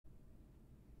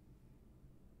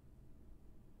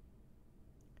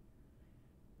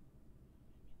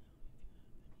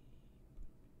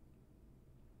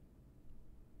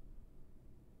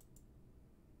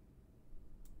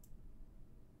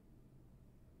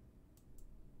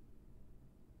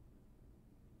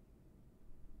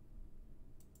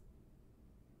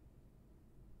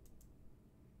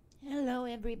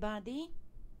everybody.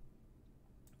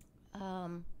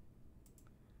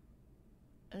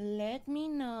 Let me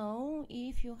know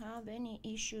if you have any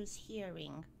issues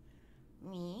hearing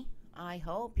me. I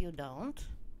hope you don't.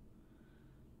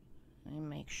 And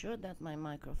make sure that my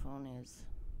microphone is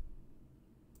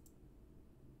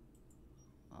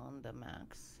on the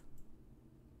max.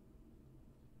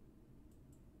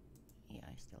 Yeah,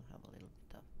 I still have a little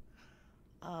bit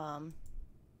of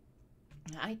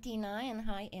hi Tina and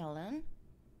hi Ellen.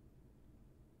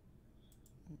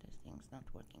 This thing's not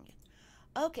working yet.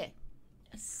 Okay,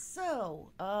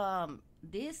 so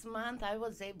this month I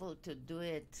was able to do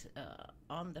it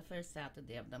on the first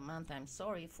Saturday of the month. I'm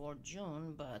sorry for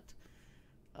June, but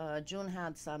June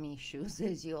had some issues,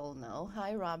 as you all know.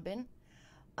 Hi Robin.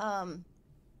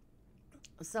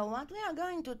 So what we are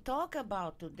going to talk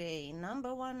about today,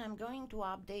 number one, I'm going to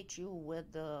update you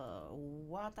with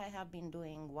what I have been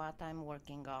doing, what I'm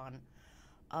working on.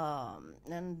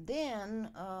 And then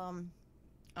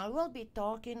I will be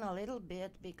talking a little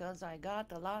bit because I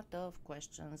got a lot of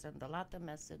questions and a lot of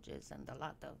messages and a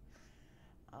lot of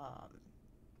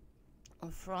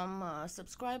from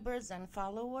subscribers and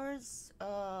followers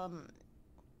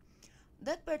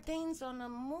that pertains on a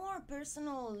more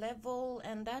personal level,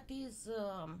 and that is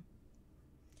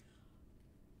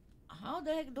how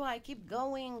the heck do I keep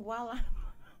going while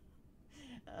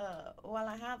while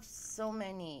I have so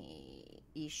many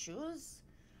issues,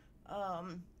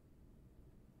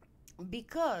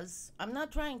 because I'm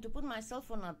not trying to put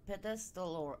myself on a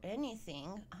pedestal or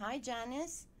anything. Hi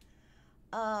Janice.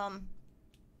 The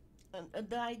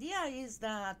idea is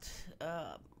that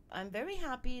I'm very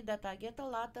happy that I get a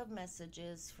lot of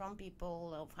messages from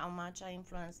people of how much I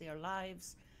influence their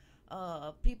lives.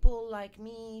 People like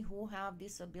me who have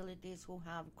disabilities, who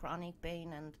have chronic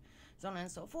pain and so on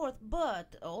and so forth.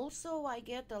 But also I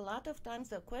get a lot of times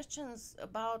the questions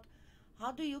about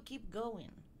how do you keep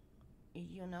going,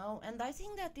 you know? And I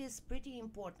think that is pretty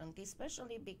important,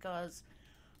 especially because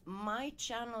my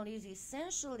channel is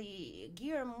essentially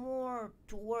geared more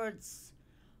towards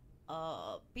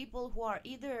people who are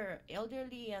either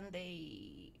elderly and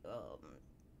they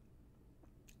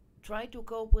try to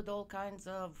cope with all kinds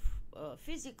of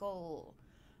physical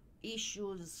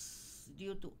issues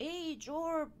due to age,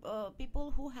 or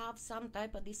people who have some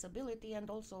type of disability and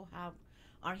also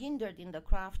are hindered in the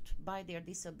craft by their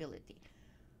disability.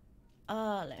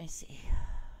 Let me see.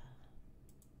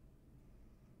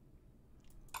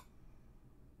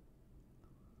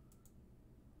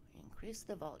 Increase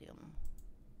the volume.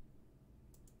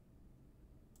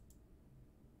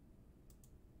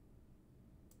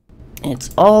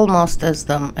 It's almost at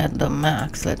the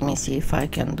max. Let me see if I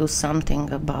can do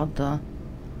something about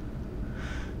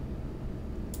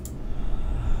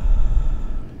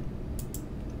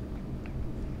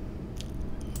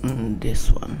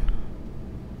this one.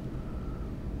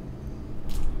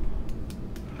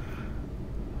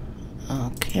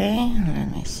 Okay,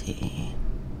 let me see.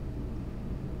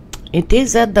 It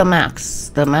is at the max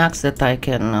that I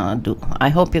can do. I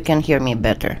hope you can hear me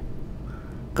better,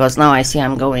 because now I see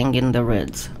I'm going in the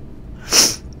reds.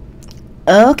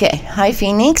 Okay, hi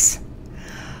Phoenix.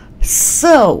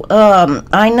 So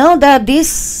I know that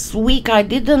this week I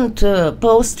didn't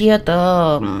post yet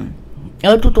a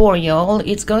tutorial.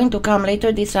 It's going to come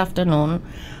later this afternoon.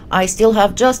 I still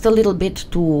have just a little bit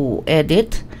to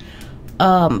edit,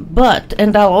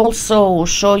 and I'll also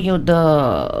show you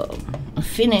the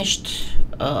finished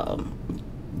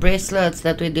bracelets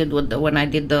that we did with when I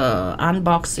did the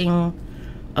unboxing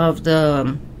of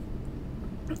the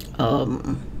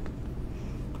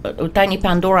Tiny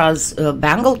Pandora's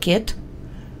bangle kit.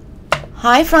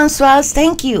 Hi Francoise,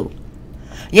 thank you.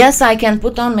 Yes, I can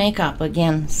put on makeup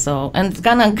again, so, and it's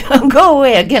gonna go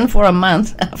away again for a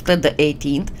month after the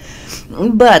 18th.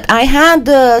 But I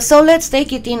had so let's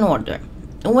take it in order.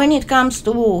 When it comes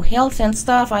to health and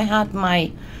stuff, I had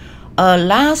my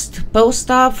last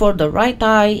post-op for the right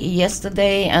eye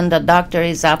yesterday, and the doctor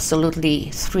is absolutely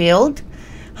thrilled.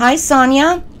 Hi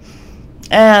Sonia.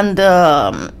 And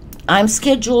I'm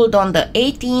scheduled on the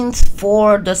 18th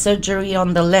for the surgery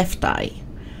on the left eye,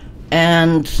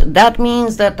 and that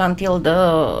means that until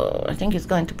I think it's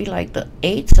going to be like the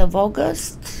 8th of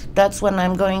August, that's when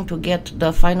I'm going to get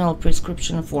the final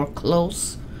prescription for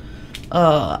close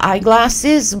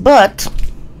eyeglasses. But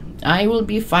I will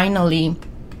be finally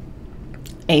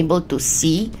able to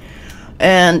see.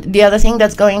 And the other thing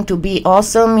that's going to be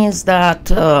awesome is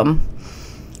that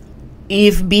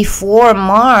if before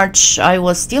March I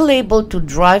was still able to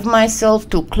drive myself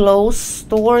to close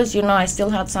stores, you know, I still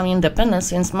had some independence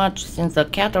since the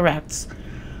cataracts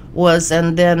was,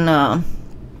 and then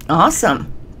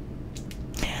awesome.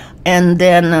 And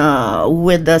then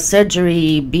with the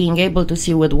surgery, being able to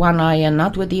see with one eye and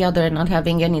not with the other, not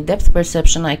having any depth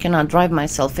perception, I cannot drive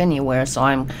myself anywhere. So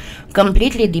I'm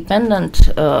completely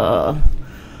dependent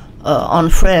on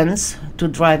friends to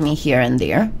drive me here and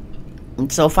there.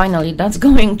 So finally, that's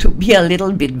going to be a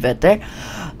little bit better.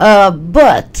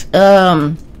 But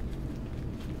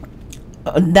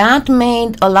that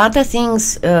made a lot of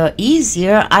things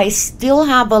easier. I still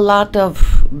have a lot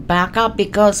of backup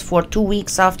because for 2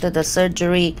 weeks after the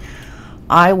surgery,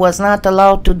 I was not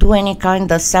allowed to do any kind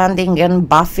of sanding and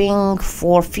buffing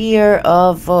for fear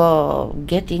of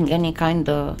getting any kind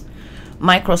of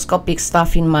microscopic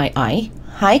stuff in my eye.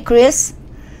 Hi, Chris.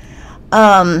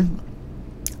 Then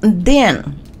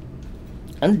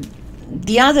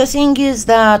the other thing is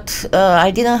that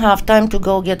I didn't have time to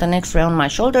go get an x-ray on my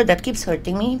shoulder. That keeps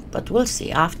hurting me, but we'll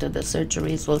see after the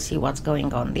surgeries. We'll see what's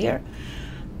going on there.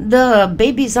 The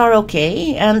babies are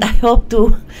okay, and I hope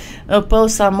to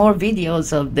post some more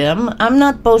videos of them. I'm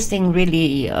not posting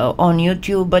really on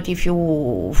YouTube, but if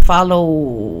you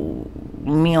follow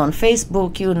me on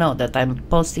Facebook, you know that I'm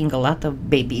posting a lot of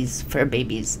babies, fur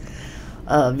babies,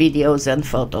 videos and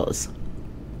photos.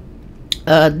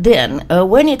 Then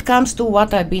when it comes to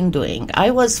what I've been doing, I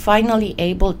was finally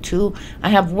able to, I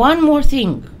have one more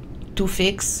thing to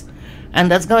fix,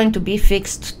 and that's going to be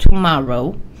fixed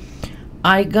tomorrow.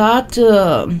 I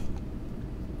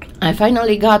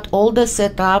finally got all the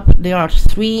setup. There are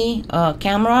 3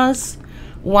 cameras,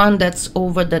 one that's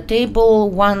over the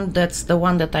table, one that's the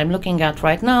one that I'm looking at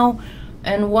right now,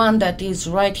 and one that is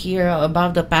right here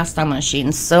above the pasta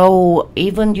machine. So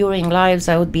even during lives,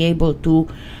 I would be able to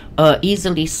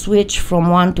easily switch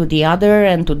from one to the other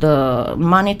and to the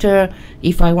monitor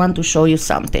if I want to show you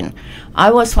something. I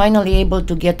was finally able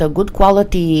to get a good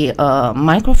quality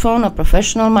microphone, a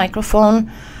professional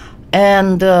microphone,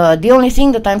 and the only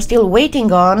thing that I'm still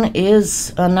waiting on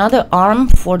is another arm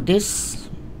for this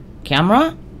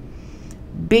camera,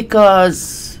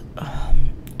 because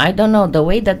I don't know, the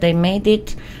way that they made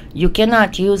it, you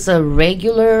cannot use a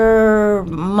regular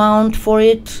mount for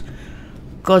it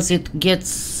because it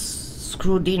gets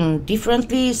screwed in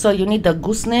differently, so you need a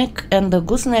gooseneck, and the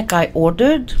gooseneck I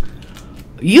ordered,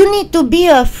 you need to be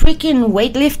a freaking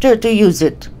weightlifter to use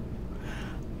it.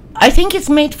 I think it's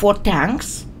made for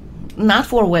tanks, not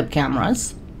for web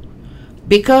cameras,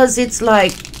 because it's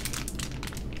like,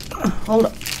 hold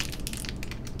on.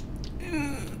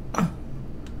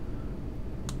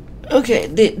 Okay,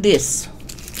 this.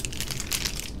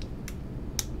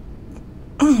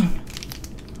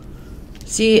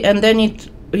 See, and then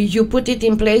you put it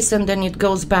in place, and then it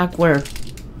goes back where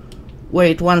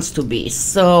it wants to be.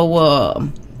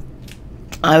 So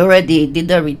I already did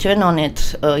a return on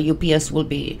it. UPS will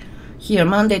be here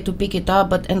Monday to pick it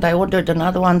up, and I ordered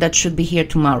another one that should be here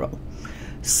tomorrow.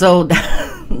 So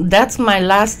that's my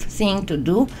last thing to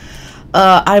do.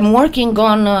 I'm working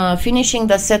on finishing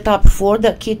the setup for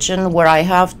the kitchen, where I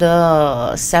have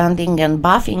the sanding and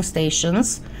buffing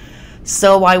stations,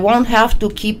 so I won't have to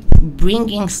keep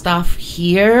bringing stuff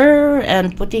here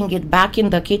and putting it back in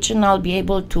the kitchen. I'll be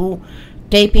able to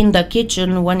tape in the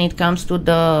kitchen when it comes to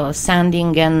the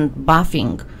sanding and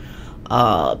buffing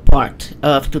part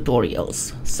of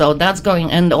tutorials. So that's going,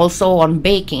 and also on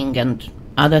baking and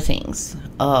other things,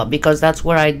 because that's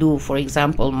where I do, for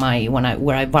example,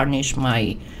 where I varnish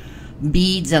my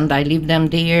beads, and I leave them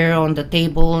there on the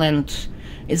table, and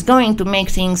it's going to make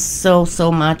things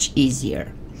so much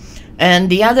easier. And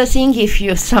the other thing, if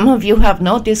some of you have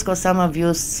noticed, because some of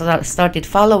you started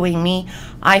following me,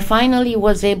 I finally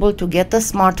was able to get a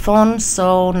smartphone,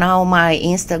 so now my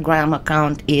Instagram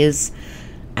account is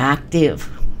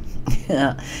active.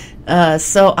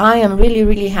 So I am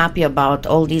really happy about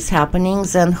all these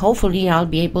happenings, and hopefully I'll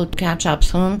be able to catch up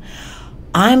soon.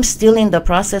 I'm still in the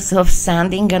process of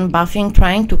sanding and buffing,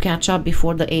 trying to catch up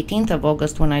before the 18th of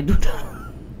August when I do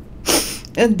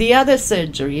the other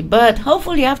surgery, but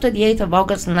hopefully after the 8th of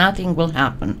August nothing will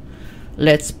happen.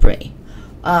 Let's pray.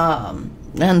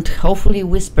 And hopefully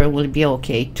Whisper will be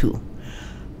okay too.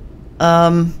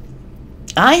 I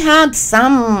had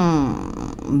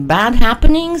some bad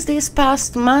happenings this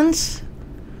past month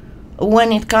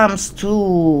when it comes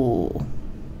to,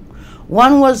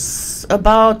 one was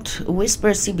about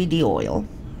Whisper CBD oil,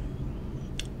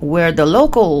 where the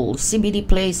local CBD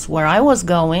place where I was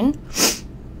going,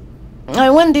 I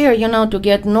went there, you know, to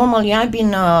get, normally I've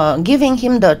been giving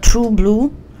him the True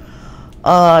Blue.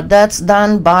 That's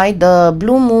done by the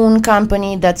Blue Moon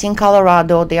company that's in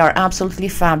Colorado. They are absolutely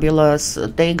fabulous.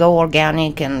 They go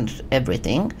organic and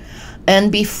everything.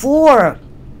 And before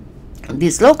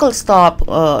this local shop,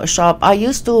 I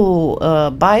used to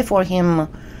buy for him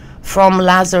from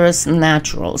Lazarus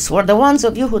Naturals. For the ones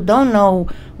of you who don't know,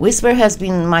 Whisper has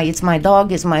been it's my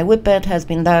dog, is my whippet, has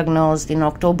been diagnosed in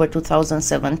October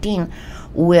 2017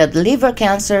 with liver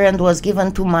cancer and was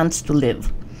given 2 months to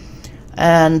live.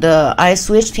 And I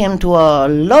switched him to a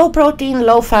low protein,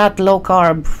 low fat, low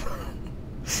carb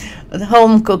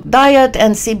home cooked diet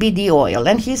and CBD oil,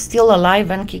 and he's still alive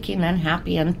and kicking and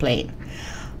happy and playing.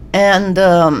 And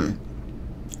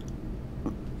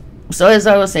so as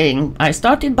I was saying, I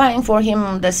started buying for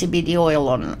him the CBD oil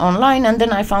online, and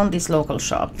then I found this local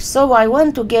shop. So I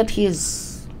went to get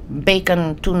his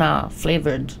bacon tuna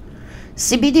flavored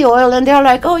CBD oil, and they're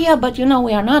like, oh yeah, but you know,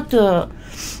 we are not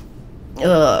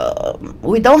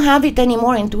we don't have it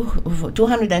anymore in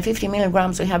 250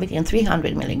 milligrams, we have it in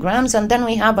 300 milligrams, and then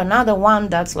we have another one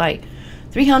that's like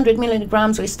 300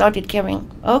 milligrams we started carrying.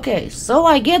 Okay, so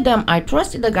I get them, I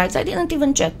trusted the guys, I didn't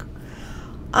even check.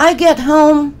 I get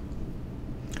home,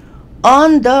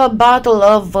 on the bottle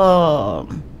of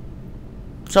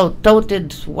so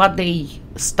toted what they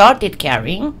started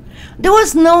carrying, there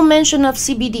was no mention of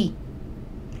CBD,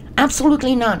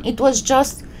 absolutely none. It was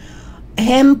just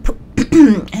hemp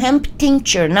hemp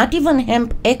tincture, not even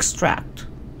hemp extract,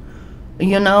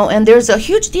 you know. And there's a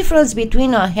huge difference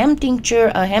between a hemp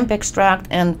tincture, a hemp extract,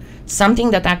 and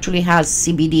something that actually has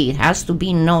CBD. It has to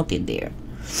be noted there.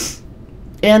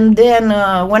 And then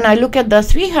when I look at the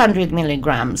 300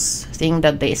 milligrams thing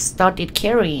that they started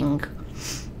carrying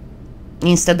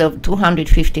instead of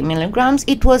 250 milligrams,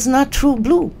 it was not True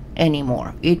Blue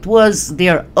anymore. It was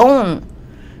their own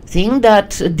thing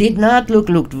that did not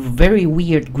looked very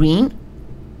weird green.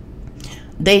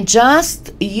 They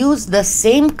just used the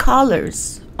same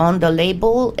colors on the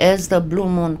label as the Blue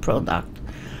Moon product.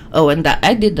 Oh, and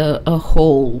I did a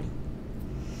whole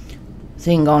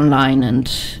thing online,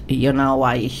 and you know,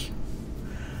 I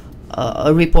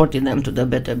reported them to the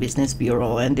Better Business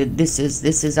Bureau, and this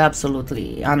is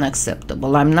absolutely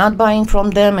unacceptable. I'm not buying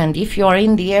from them, and if you are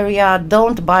in the area,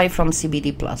 don't buy from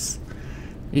CBD Plus,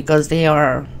 because they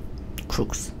are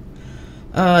crooks.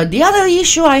 The other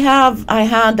issue I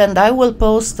had, and I will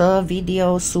post a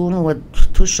video soon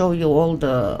to show you all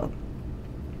the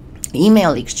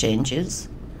email exchanges.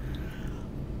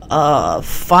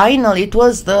 Finally, it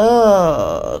was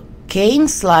the cane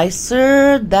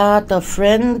slicer that a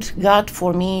friend got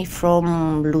for me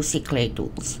from Lucy Clay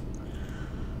Tools.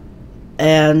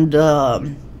 And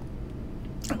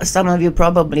some of you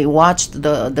probably watched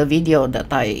the video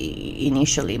that I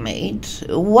initially made.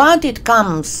 What it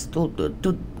comes to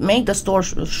make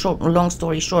the long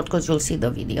story short, because you'll see the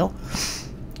video.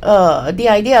 The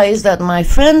idea is that my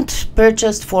friend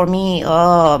purchased for me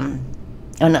an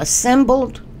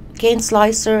assembled cane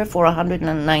slicer for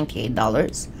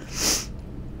 $198,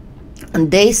 and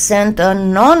they sent a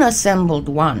non-assembled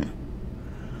one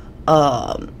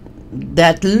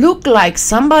that looked like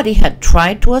somebody had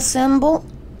tried to assemble,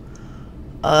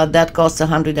 that cost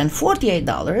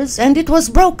 $148, and it was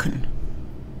broken,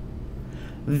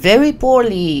 very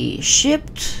poorly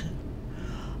shipped.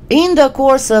 In the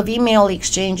course of email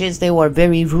exchanges, they were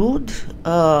very rude.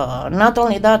 Not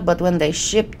only that, but when they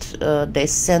shipped, they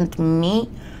sent me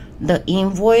the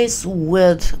invoice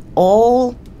with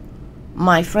all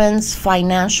my friend's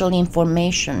financial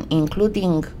information,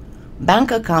 including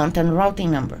bank account and routing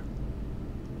number.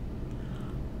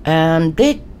 And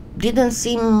they didn't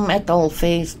seem at all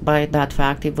fazed by that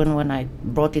fact, even when I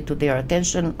brought it to their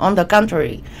attention. On the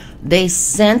contrary, they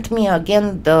sent me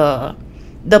again the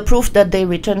proof that they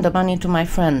returned the money to my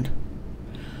friend.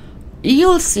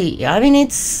 You'll see. I mean,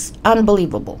 it's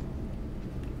unbelievable.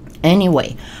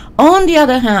 Anyway, on the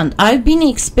other hand, I've been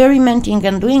experimenting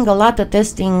and doing a lot of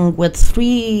testing with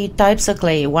 3 types of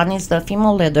clay. One is the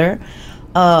Fimo leather.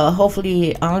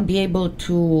 Hopefully I'll be able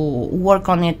to work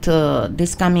on it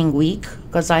this coming week,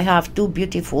 because I have 2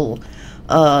 beautiful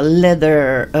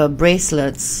leather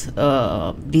bracelets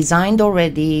designed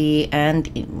already and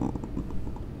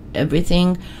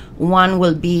everything. One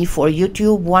will be for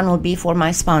YouTube, one will be for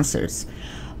my sponsors.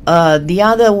 The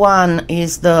other one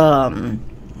is the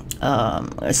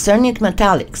Cernit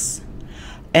Metallics,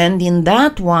 and in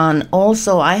that one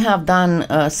also I have done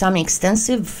some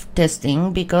extensive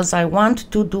testing, because I want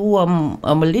to do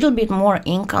a little bit more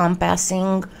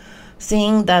encompassing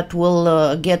thing that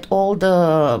will get all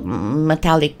the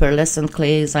metallic pearlescent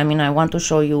clays. I mean, I want to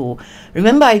show you.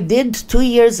 Remember, I did 2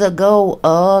 years ago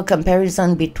a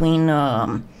comparison between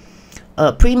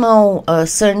Premo,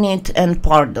 Cernit, and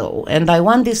Pardo, and I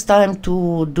want this time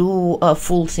to do a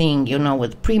full thing, you know,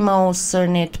 with Premo,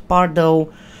 Cernit,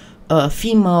 Pardo,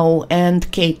 Fimo,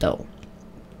 and Cato,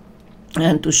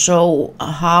 and to show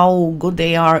how good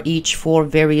they are each for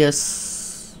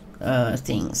various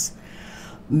things,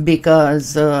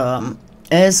 because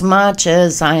as much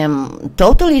as I am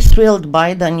totally thrilled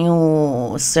by the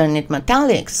new Cernit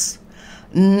metallics,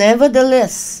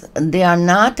 nevertheless they are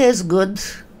not as good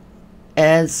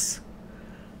as,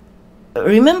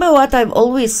 remember what I've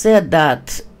always said,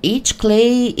 that each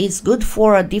clay is good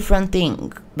for a different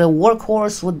thing. The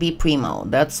workhorse would be Premo.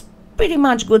 That's pretty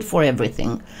much good for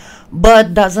everything,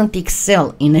 but doesn't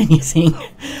excel in anything.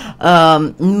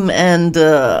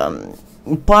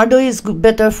 Pardo is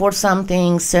better for some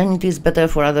things, Cernit is better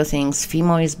for other things,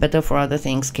 Fimo is better for other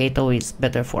things, Kato is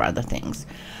better for other things.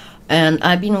 And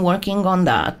I've been working on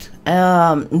that.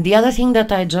 The other thing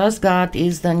that I just got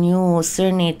is the new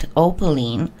Cernit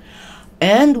Opaline,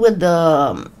 and with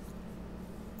the,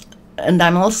 and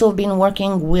I'm also been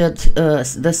working with the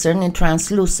Cernit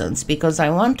Translucents, because I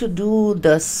want to do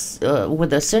this with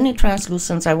the Cernit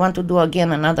Translucents. I want to do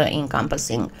again another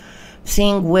encompassing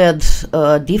thing with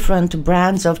different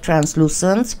brands of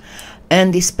translucents,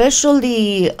 and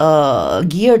especially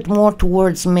geared more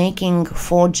towards making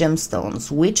 4 gemstones.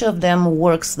 Which of them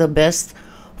works the best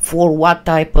for what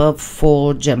type of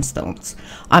 4 gemstones?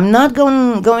 I'm not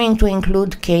going to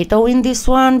include Kato in this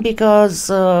one,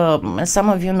 because as some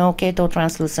of you know, Kato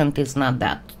translucent is not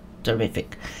that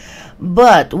terrific.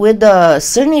 But with the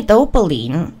Cernit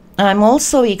Opaline, I'm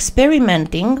also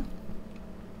experimenting,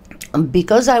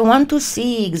 because I want to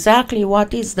see exactly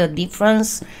what is the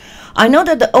difference. I know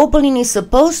that the Opaline is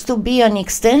supposed to be an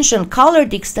extension,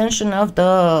 colored extension of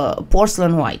the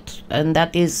porcelain white, and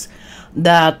that is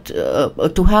that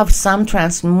to have some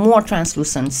more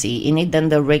translucency in it than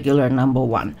the regular number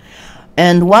 1.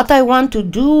 And what I want to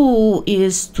do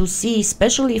is to see,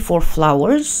 especially for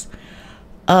flowers,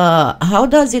 how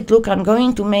does it look. I'm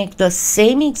going to make the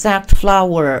same exact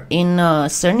flower in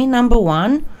Cernit number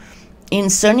 1, in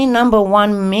Cernit number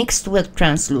 1 mixed with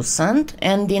translucent,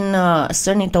 and in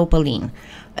Cernit Opaline,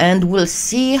 and we'll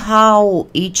see how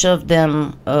each of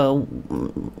them,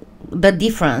 the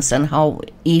difference, and how,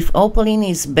 if Opaline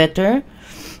is better.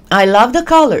 I love the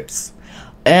colors,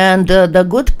 and the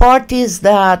good part is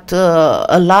that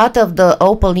a lot of the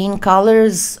Opaline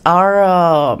colors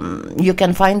are you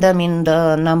can find them in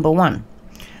the number 1,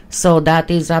 so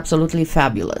that is absolutely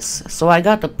fabulous. So I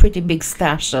got a pretty big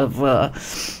stash of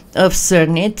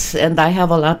Cernit, and I have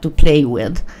a lot to play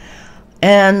with.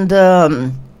 And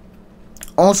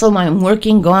also I'm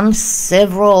working on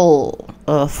several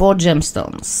 4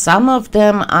 gemstones. Some of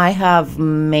them I have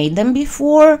made them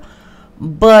before,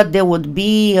 but there would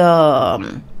be either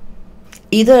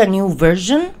a new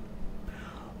version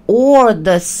or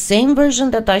the same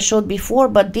version that I showed before,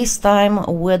 but this time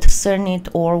with Cernit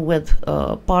or with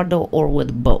Pardo or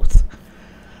with both.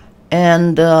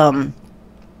 And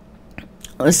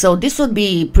so this would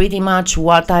be pretty much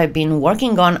what I've been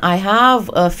working on. I have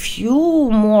a few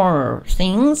more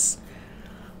things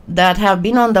that have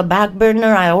been on the back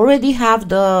burner. I already have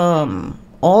the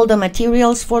all the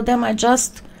materials for them. I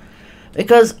just,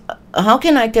 because how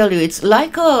can I tell you, it's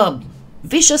like a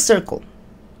vicious circle.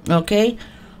 Okay,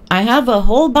 I have a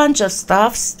whole bunch of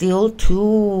stuff still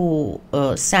to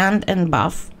sand and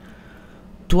buff,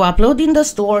 to upload in the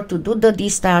store, to do the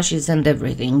destashes and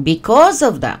everything. Because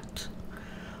of that,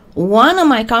 one of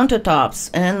my countertops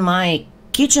and my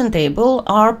kitchen table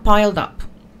are piled up.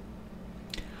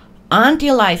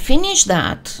 Until I finish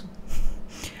that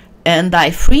and I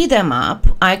free them up,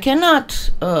 I cannot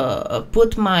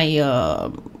put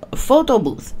my photo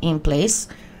booth in place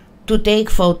to take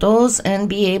photos and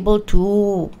be able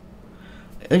to,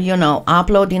 you know,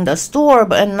 upload in the store.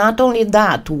 And not only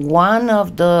that, one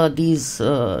of these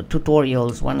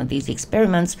tutorials, one of these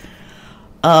experiments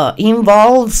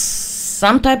involves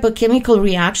some type of chemical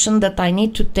reaction that I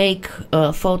need to take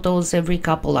photos every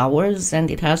couple hours,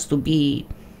 and it has to be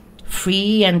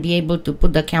free and be able to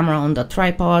put the camera on the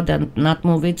tripod and not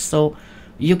move it, so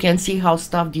you can see how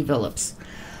stuff develops.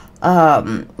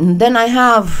 Then I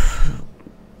have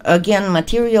again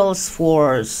materials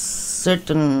for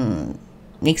certain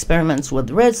experiments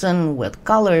with resin, with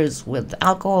colors, with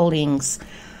alcohol inks.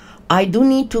 I do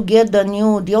need to get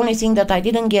the only thing that I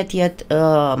didn't get yet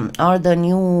are the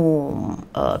new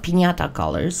piñata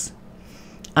colors.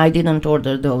 I didn't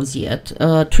order those yet.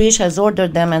 Trish has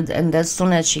ordered them, and as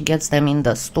soon as she gets them in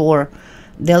the store,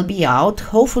 they'll be out.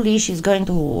 Hopefully she's going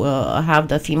to have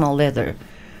the female leather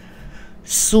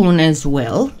soon as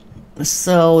well.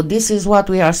 So this is what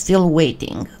we are still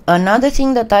waiting. Another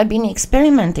thing that I've been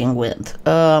experimenting with,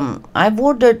 I've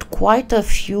ordered quite a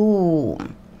few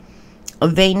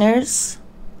veiners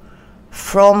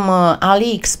from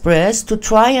AliExpress to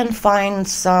try and find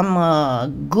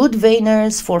some good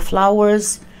veiners for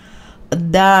flowers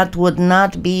that would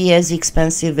not be as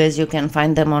expensive as you can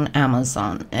find them on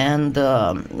Amazon. And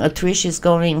Trish is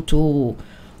going to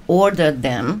order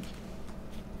them,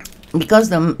 because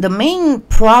the main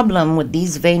problem with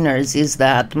these veiners is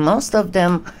that most of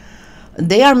them,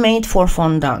 they are made for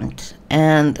fondant,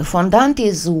 and fondant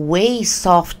is way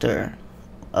softer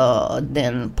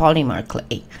than polymer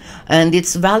clay, and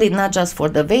it's valid not just for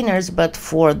the veiners but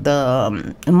for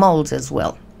the molds as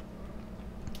well.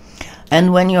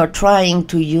 And when you're trying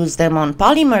to use them on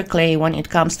polymer clay, when it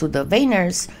comes to the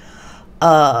veiners,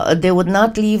 they would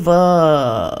not leave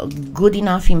a good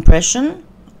enough impression.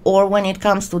 Or when it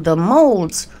comes to the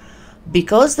molds,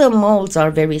 because the molds are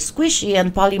very squishy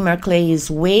and polymer clay is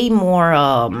way more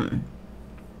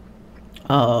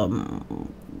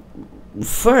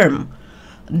firm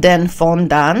than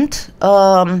fondant,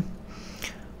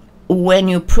 when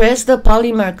you press the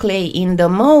polymer clay in the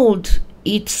mold,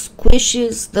 it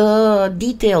squishes the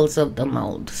details of the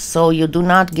mold, so you do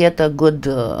not get a good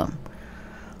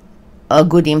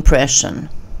impression.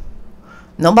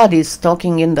 Nobody's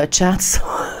talking in the chat, so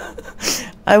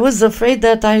I was afraid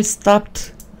that I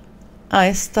stopped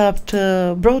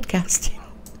broadcasting.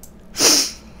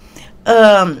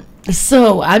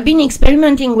 So I've been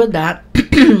experimenting with that.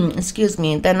 Excuse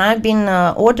me. Then I've been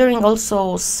ordering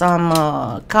also some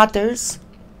cutters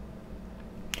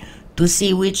to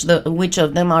see which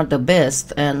of them are the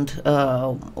best, and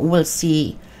we'll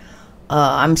see.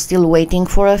 I'm still waiting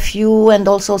for a few, and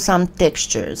also some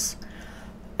textures.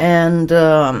 And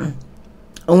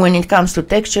when it comes to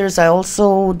textures, I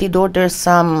also did order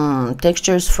some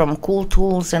textures from Cool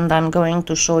Tools, and I'm going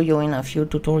to show you in a few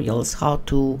tutorials how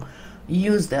to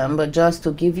use them. But just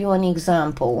to give you an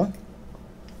example,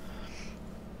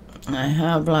 I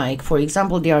have, like, for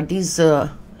example, there are these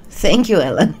thank you,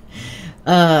 Ellen.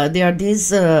 There are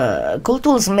these Cool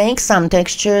Tools make some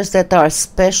textures that are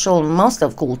special. Most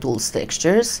of Cool Tools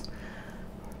textures,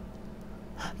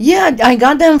 yeah, I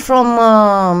got them from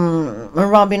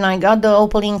Robin. I got the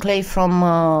opaline clay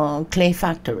from Clay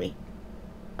Factory,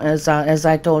 as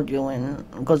I told you, and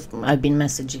because I've been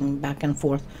messaging back and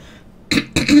forth.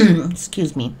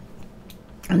 Excuse me.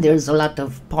 And there's a lot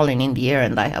of pollen in the air,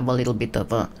 and I have a little bit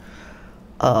of a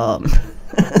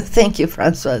thank you,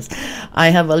 Francoise. I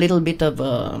have a little bit of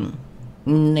a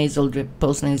nasal drip,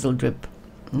 post-nasal drip,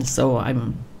 so I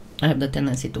have the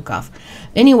tendency to cough.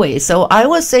 Anyway, so I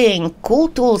was saying Cool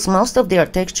Tools, most of their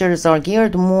textures are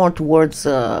geared more towards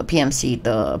PMC,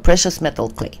 the precious metal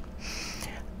clay.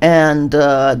 And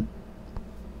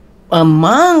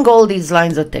among all these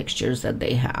lines of textures that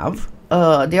they have,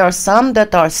 there are some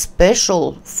that are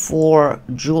special for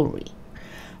jewelry.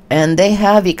 And they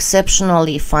have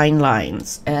exceptionally fine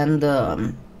lines. And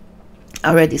I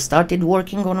already started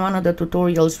working on one of the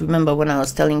tutorials. Remember when I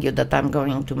was telling you that I'm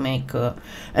going to make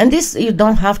and this, you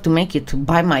don't have to make it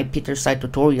by my Peter site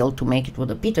tutorial to make it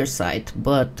with a Peter site,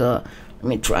 but let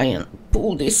me try and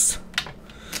pull this.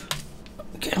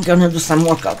 Okay, I'm gonna do some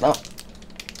workout now.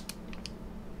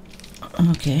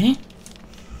 Okay,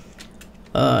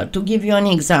 to give you an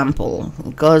example,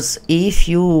 because if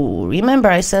you remember,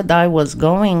 I said I was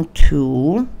going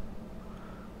to,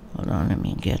 hold on, let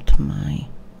me get my,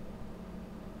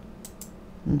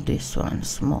 this one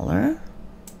smaller,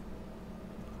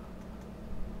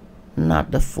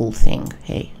 not the full thing.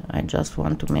 Hey, I just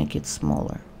want to make it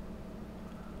smaller.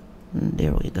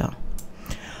 There we go.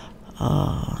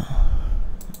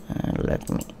 Let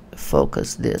me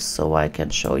focus this so I can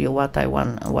show you what I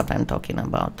want, what I'm talking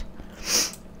about.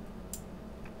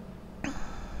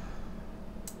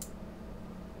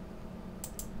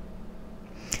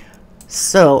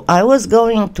 So I was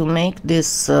going to make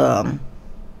this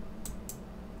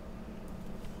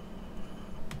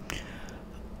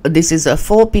this is a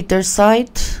faux Peter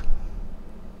site,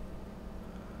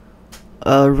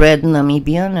 red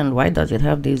Namibian. And why does it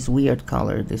have this weird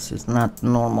color? This is not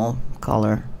normal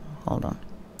color. Hold on,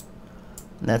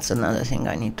 that's another thing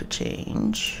I need to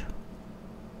change.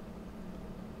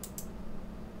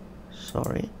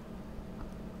 Sorry,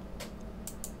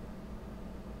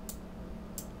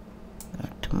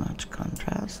 not too much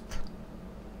contrast.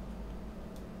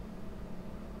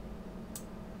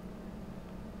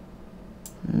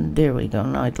 There we go.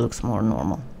 Now it looks more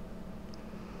normal.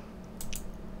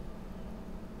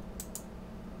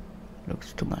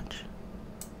 Looks too much.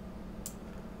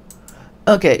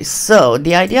 Okay, so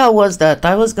the idea was that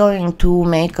I was going to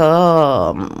make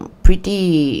a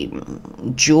pretty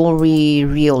jewelry,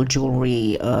 real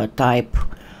jewelry type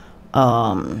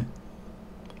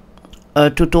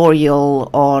tutorial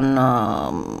on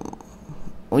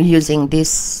using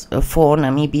this faux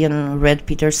Namibian red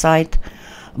Peter site.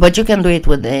 but you can do it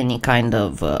with any kind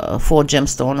of 4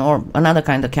 gemstone or another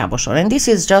kind of cabochon, and this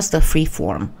is just a free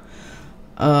form.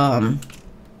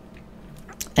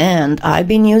 And I've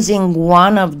been using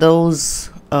one of those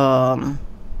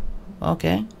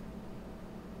okay,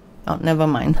 oh, never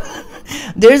mind.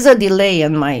 There's a delay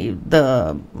in my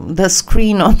the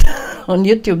screen on on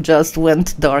YouTube just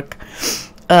went dark.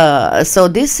 So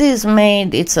this is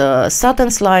made, it's a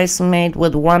satin slice made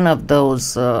with one of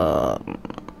those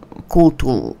cool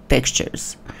tool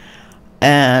textures,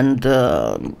 and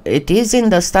it is in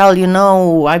the style, you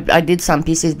know, I did some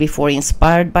pieces before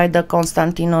inspired by the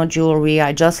Constantino jewelry.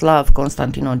 I just love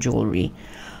Constantino jewelry,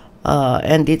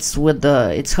 and it's with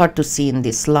the, it's hard to see in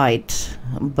this light,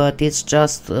 but it's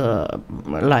just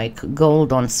like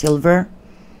gold on silver.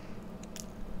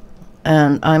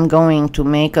 And I'm going to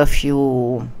make a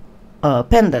few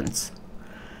pendants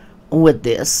with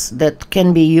this that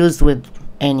can be used with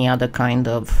any other kind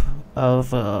of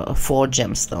 4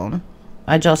 gemstone.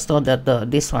 I just thought that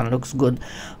this one looks good.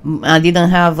 I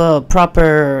didn't have a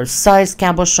proper size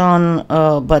cabochon,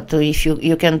 but if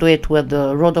you can do it with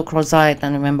the rhodochrosite,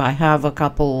 and remember I have a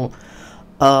couple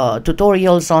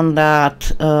tutorials on that.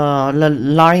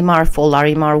 Larimar, faux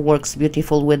Larimar works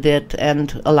beautiful with it,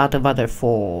 and a lot of other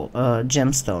faux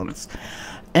gemstones.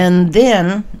 And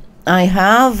then I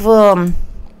have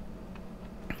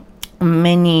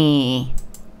many,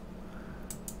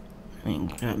 let me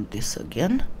grab this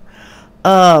again.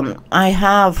 I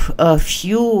have a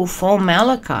few faux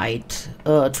malachite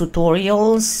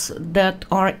tutorials that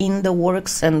are in the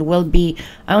works and will be,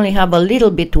 I only have a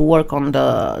little bit to work on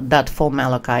that faux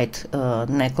malachite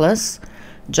necklace,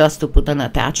 just to put an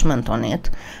attachment on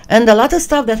it, and a lot of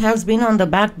stuff that has been on the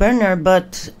back burner,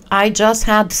 but I just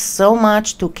had so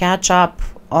much to catch up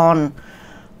on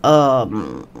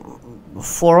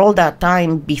for all that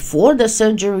time before the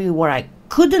surgery, where I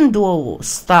couldn't do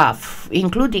stuff,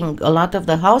 including a lot of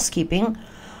the housekeeping,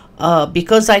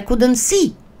 because I couldn't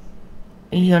see,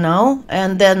 you know,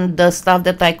 and then the stuff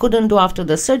that I couldn't do after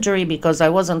the surgery because I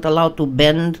wasn't allowed to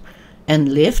bend and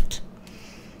lift.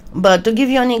 But to give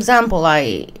you an example,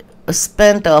 I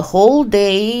spent a whole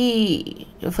day,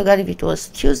 I forgot if it was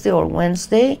Tuesday or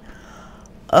Wednesday,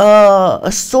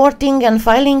 sorting and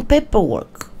filing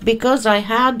paperwork, because I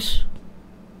had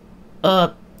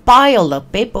a pile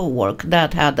of paperwork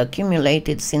that had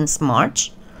accumulated since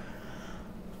March.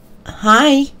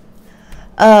 Hi.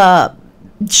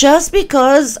 Just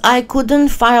because I couldn't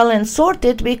file and sort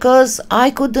it because I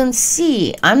couldn't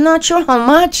see. I'm not sure how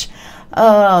much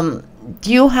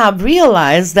you have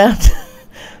realized that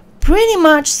pretty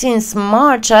much since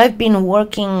March I've been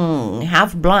working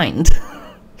half blind.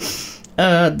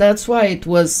 That's why it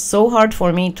was so hard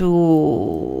for me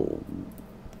to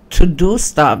do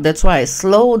stuff. That's why I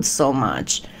slowed so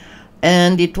much.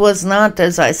 And it was not,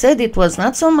 as I said, it was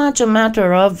not so much a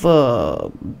matter of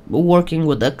working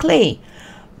with the clay,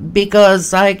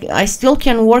 because I still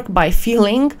can work by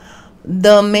feeling.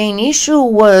 The main issue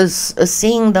was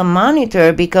seeing the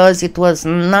monitor, because it was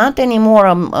not anymore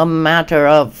a matter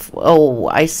of, oh,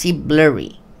 I see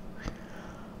blurry.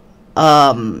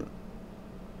 Then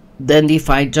if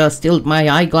I just tilt my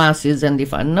eyeglasses, and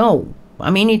if I know, I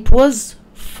mean, it was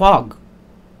fog,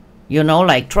 you know,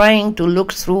 like trying to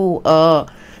look through a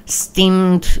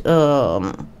steamed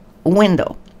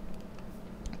window.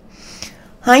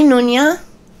 Hi Nunya.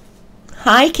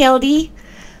 Hi Kelly.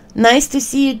 Nice to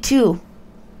see you too,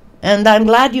 and I'm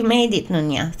glad you made it,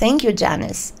 Nunya. Thank you,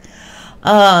 Janice.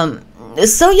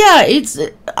 So yeah,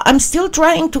 I'm still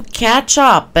trying to catch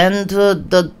up, and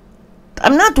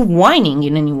I'm not whining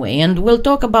in any way, and we'll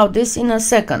talk about this in a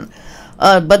second.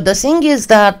 But the thing is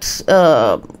that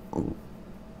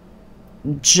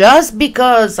just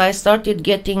because I started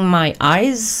getting my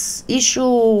eyes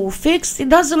issue fixed, it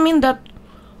doesn't mean that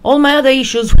all my other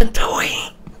issues went away.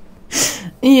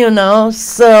 You know,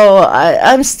 so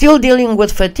I'm still dealing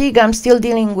with fatigue, I'm still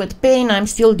dealing with pain, I'm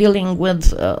still dealing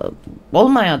with all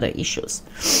my other issues.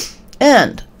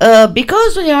 And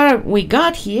because we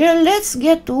got here, let's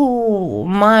get to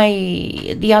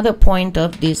the other point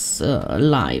of this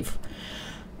live.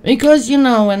 Because, you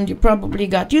know, and you probably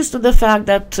got used to the fact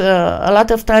that a lot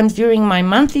of times during my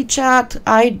monthly chat,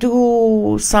 I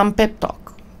do some pep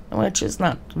talk, which is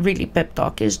not really pep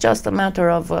talk. It's just a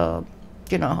matter of,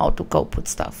 you know, how to cope with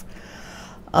stuff.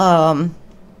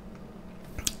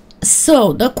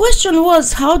 So the question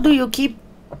was, how do you keep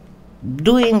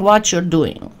doing what you're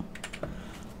doing?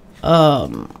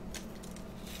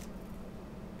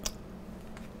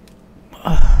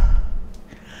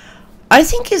 I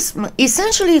think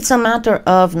essentially it's a matter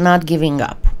of not giving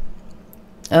up.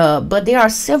 But there are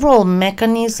several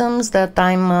mechanisms that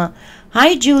I'm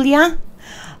Hi, Julia.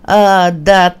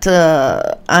 That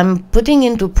I'm putting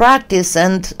into practice,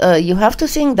 and you have to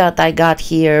think that I got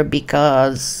here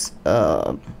because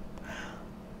I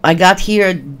got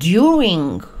here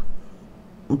during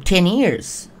 10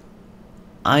 years.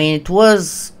 I mean, it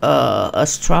was a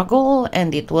struggle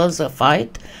and it was a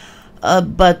fight,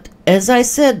 but as I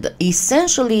said,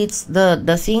 essentially it's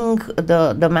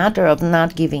the matter of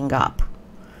not giving up.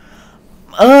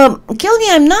 Kelly,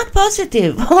 I'm not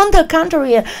positive. On the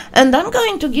contrary, and I'm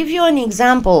going to give you an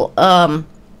example. I'm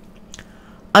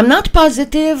not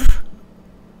positive.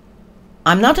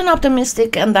 I'm not an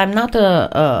optimistic, and I'm not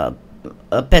a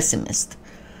pessimist.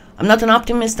 I'm not an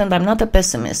optimist, and I'm not a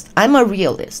pessimist. I'm a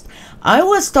realist. I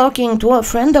was talking to a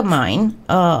friend of mine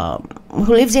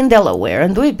who lives in Delaware,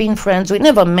 and we've been friends. We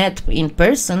never met in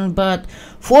person, but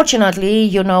fortunately,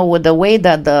 you know, with the way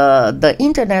that the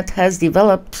internet has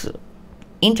developed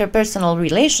interpersonal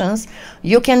relations,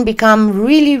 you can become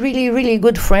really, really, really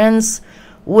good friends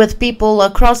with people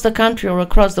across the country or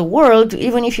across the world.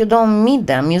 Even if you don't meet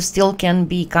them, you still can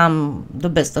become the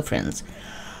best of friends.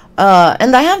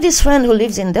 And I have this friend who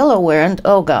lives in Delaware, and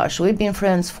oh gosh, we've been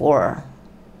friends for,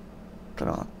 I don't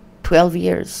know, 12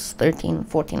 years, 13,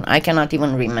 14, I cannot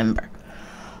even remember.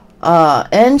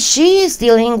 And she is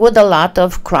dealing with a lot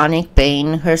of chronic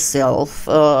pain herself.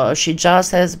 She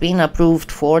just has been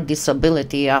approved for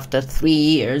disability after 3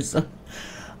 years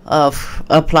of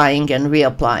applying and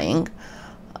reapplying.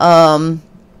 And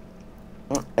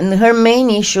her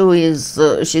main issue is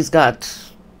she's got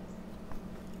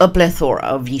a plethora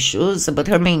of issues, but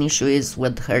her main issue is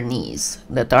with her knees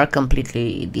that are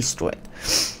completely destroyed.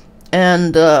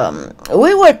 And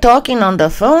we were talking on the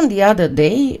phone the other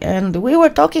day, and we were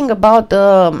talking about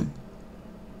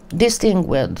this thing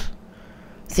with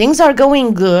things are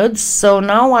going good, so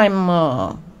now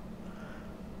I'm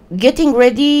getting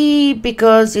ready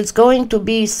because it's going to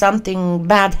be something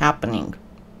bad happening.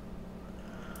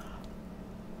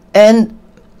 And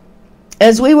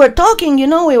as we were talking, you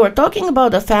know, we were talking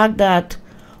about the fact that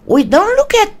we don't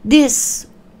look at this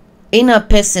in a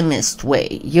pessimist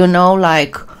way, you know,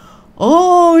 like,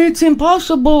 oh, it's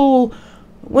impossible.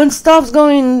 When stuff's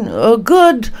going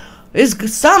good, is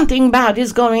something bad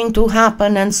is going to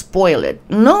happen and spoil it.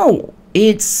 No,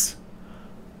 it's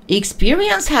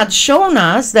experience had shown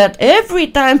us that every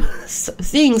time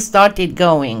things started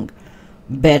going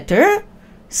better,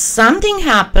 something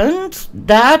happened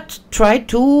that tried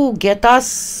to get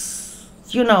us,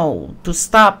 you know, to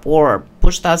stop or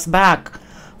pushed us back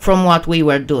from what we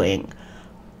were doing.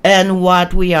 And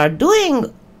what we are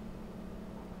doing,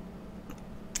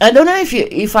 I don't know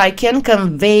if I can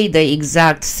convey the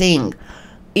exact thing.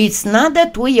 It's not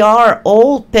that we are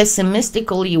all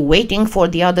pessimistically waiting for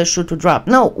the other shoe to drop.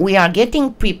 No, we are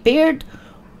getting prepared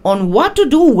on what to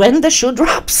do when the shoe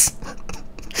drops.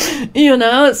 You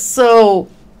know, so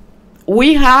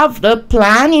we have the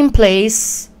plan in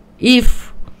place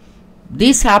if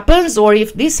this happens, or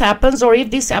if this happens, or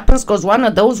if this happens, because one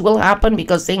of those will happen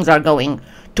because things are going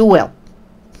too well.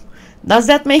 Does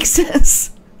that make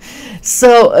sense?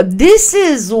 So this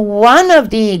is one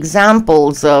of the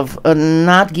examples of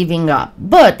not giving up,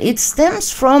 but it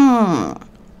stems from,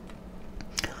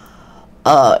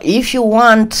 if you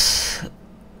want,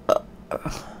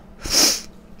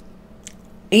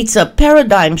 it's a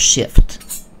paradigm shift.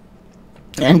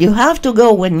 And you have to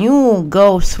go, when you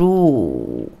go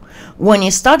through, when you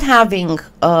start having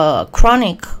a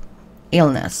chronic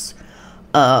illness,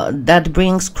 that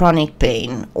brings chronic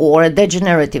pain or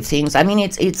degenerative things. I mean,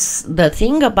 it's the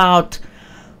thing about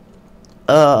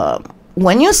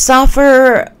when you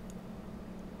suffer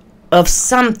of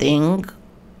something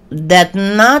that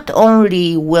not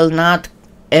only will not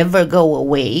ever go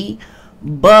away,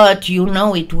 but you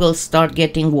know it will start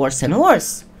getting worse and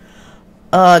worse.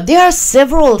 There are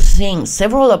several things,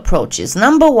 several approaches.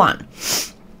 Number one,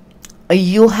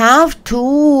 you have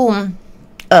to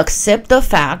accept the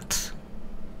fact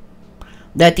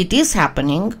that it is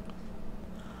happening,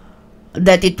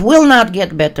 that it will not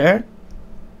get better,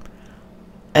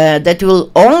 that it will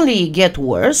only get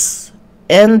worse,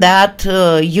 and that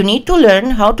you need to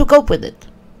learn how to cope with it.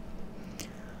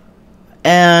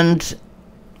 And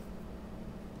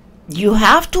you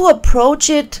have to approach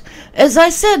it, as I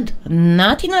said,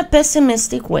 not in a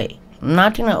pessimistic way,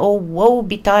 not in a, oh, woe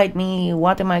betide me,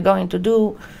 what am I going to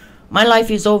do? My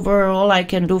life is over, all I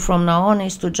can do from now on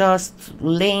is to just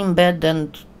lay in bed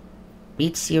and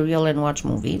eat cereal and watch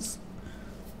movies.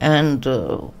 And,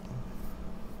 you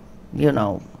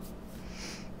know,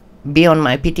 be on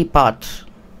my pity pot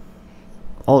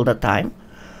all the time.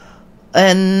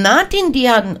 And not in the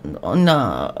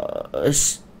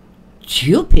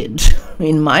stupid,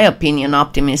 in my opinion,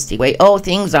 optimistic way. Oh,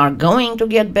 things are going to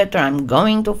get better, I'm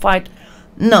going to fight.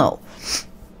 No.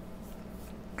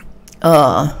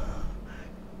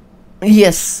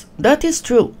 Yes, that is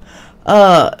true.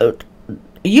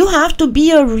 You have to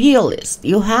be a realist.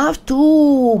 You have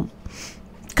to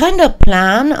kind of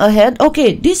plan ahead.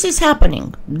 Okay, this is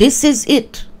happening. This is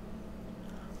it.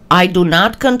 I do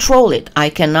not control it. I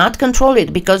cannot control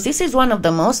it, because this is one of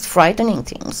the most frightening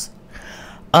things.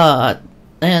 It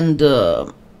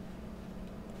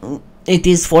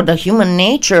is for the human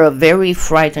nature a very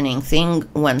frightening thing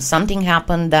when something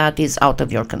happens that is out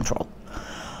of your control.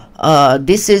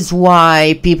 This is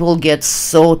why people get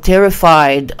so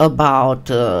terrified about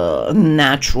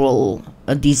natural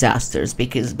disasters,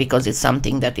 because it's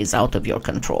something that is out of your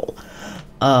control.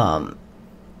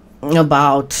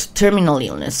 About terminal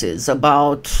illnesses,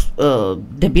 about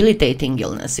debilitating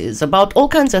illnesses, about all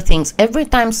kinds of things. Every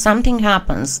time something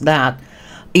happens that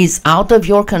is out of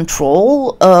your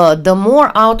control, the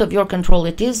more out of your control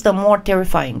it is, the more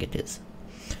terrifying it is.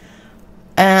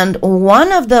 And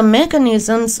one of the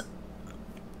mechanisms,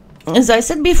 as I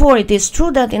said before, it is true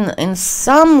that in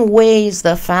some ways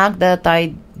the fact that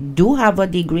I do have a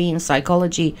degree in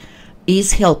psychology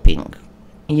is helping,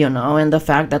 you know, and the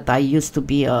fact that I used to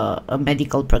be a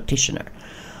medical practitioner,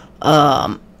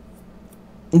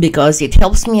 because it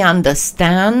helps me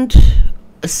understand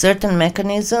certain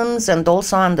mechanisms and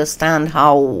also understand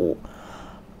how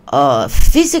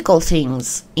physical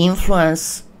things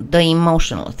influence the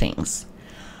emotional things.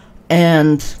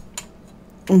 And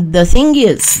the thing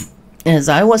is, as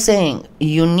I was saying,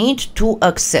 you need to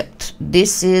accept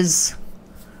this is,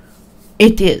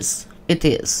 it is.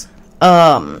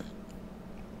 On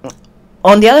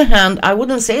the other hand, I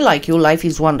wouldn't say like you, life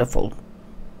is wonderful.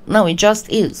 No, it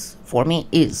just is. For me,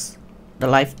 is. The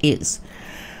life is.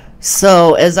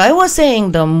 So, as I was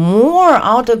saying, the more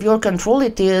out of your control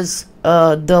it is,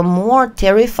 the more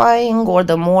terrifying or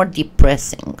the more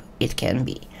depressing it can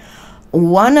be.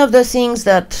 One of the things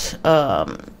that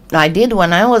I did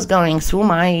when I was going through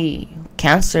my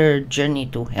cancer journey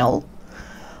to hell,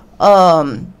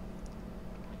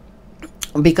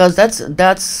 because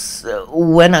that's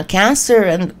when a cancer,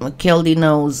 and Kelly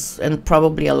knows, and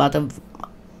probably a lot of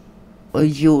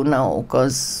you know,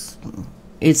 because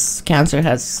its cancer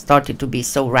has started to be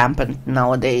so rampant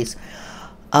nowadays.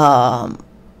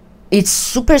 It's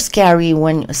super scary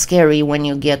when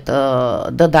you get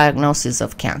the diagnosis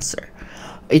of cancer.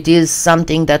 It is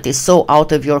something that is so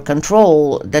out of your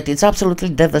control that it's absolutely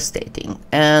devastating.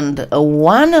 And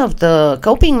one of the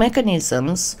coping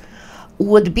mechanisms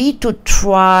would be to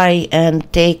try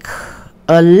and take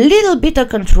a little bit of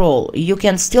control. You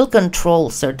can still control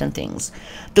certain things.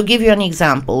 To give you an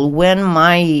example, when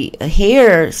my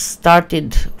hair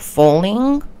started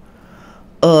falling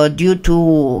due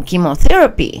to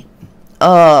chemotherapy,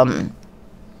 I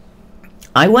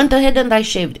went ahead and I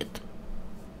shaved it,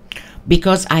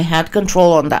 because I had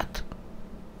control on that.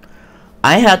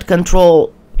 I had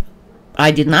control. I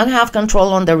did not have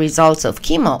control on the results of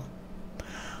chemo,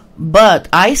 but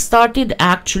I started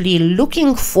actually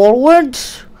looking forward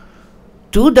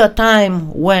to the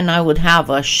time when I would have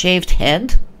a shaved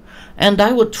head, and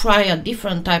I would try a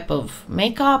different type of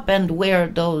makeup and wear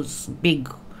those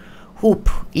big hoop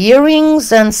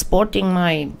earrings and sporting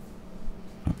my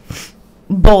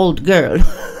bold girl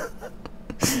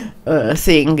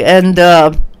thing. And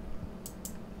I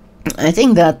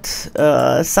think that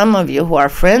some of you who are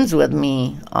friends with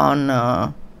me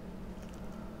on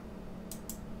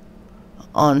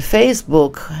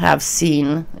Facebook have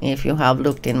seen, if you have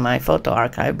looked in my photo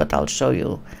archive, but I'll show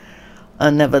you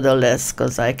nevertheless,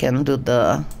 because I can do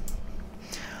the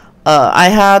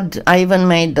I even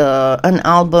made an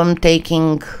album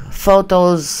taking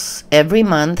photos every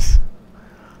month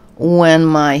when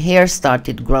my hair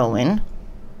started growing.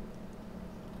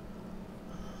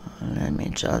 Let me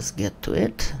just get to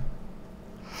it.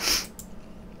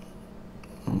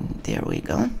 There we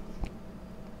go.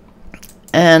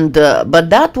 And but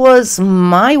that was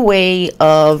my way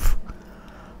of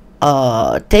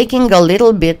taking a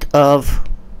little bit of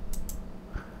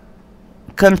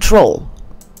control,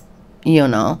 you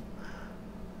know.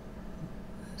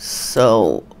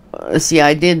 So see,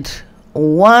 I did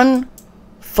one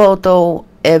photo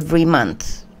every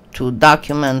month to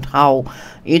document how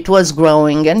it was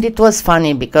growing. And it was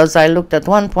funny, because I looked at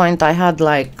one point, I had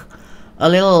like a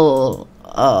little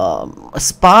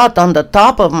spot on the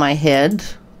top of my head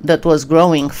that was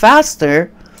growing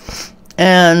faster,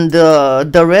 and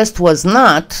the rest was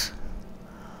not.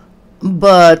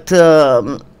 But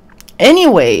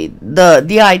anyway,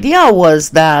 the idea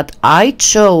was that I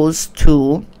chose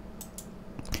to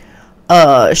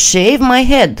shave my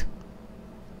head.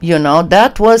 You know,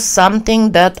 that was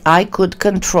something that I could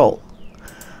control.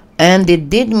 And it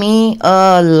did me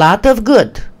a lot of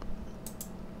good,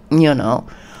 you know.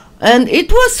 And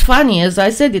it was funny, as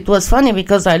I said, it was funny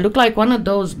because I looked like one of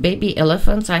those baby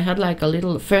elephants. I had like a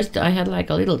little, first I had like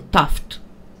a little tuft,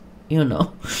 you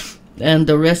know, and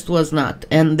the rest was not.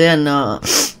 And then,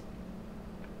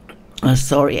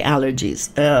 sorry, allergies.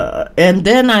 And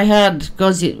then I had,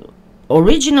 because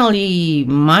originally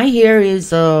my hair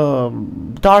is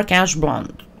dark ash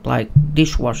blonde, like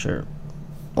dishwasher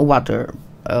water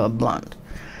blonde.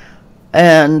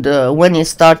 And when it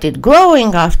started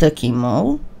growing after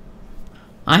chemo,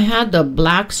 I had a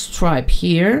black stripe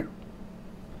here,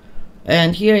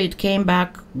 and here it came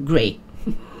back gray.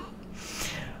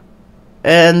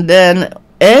 And then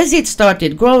as it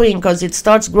started growing, because it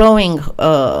starts growing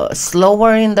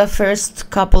slower in the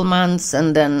first couple months,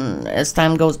 and then as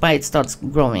time goes by it starts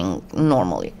growing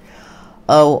normally.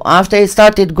 After it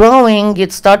started growing,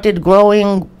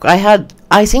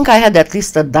 I think I had at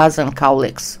least a dozen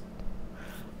cowlicks.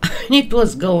 And it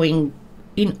was going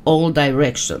in all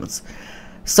directions.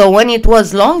 So when it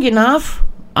was long enough,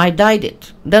 I dyed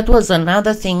it. That was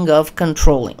another thing of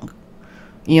controlling,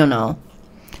 you know.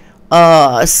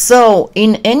 So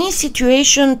in any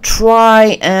situation,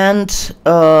 try and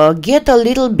get a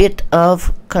little bit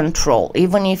of control.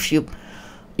 Even if you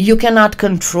cannot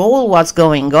control what's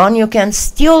going on, you can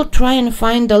still try and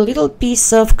find a little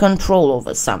piece of control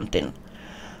over something.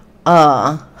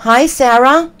 Hi,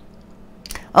 Sarah.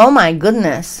 Oh my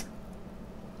goodness.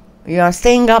 You are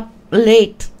staying up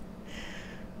late.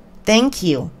 Thank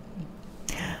you.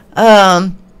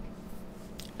 So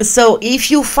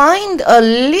if you find a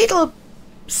little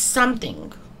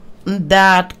something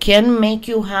that can make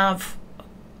you have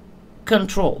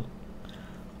control,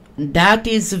 that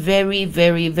is very,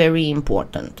 very, very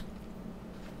important.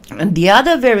 And the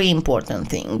other very important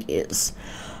thing is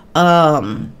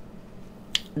the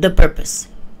purpose.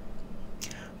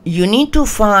 You need to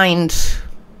find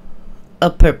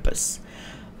a purpose.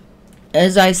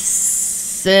 As I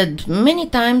said many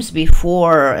times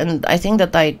before, and I think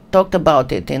that I talked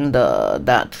about it in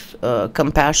that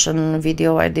compassion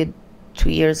video I did 2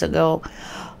 years ago.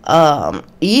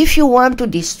 If you want to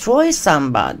destroy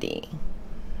somebody,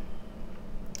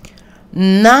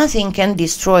 nothing can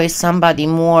destroy somebody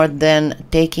more than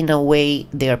taking away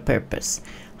their purpose.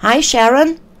 Hi,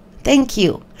 Sharon. Thank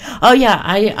you. Oh yeah,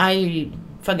 I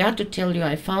forgot to tell you,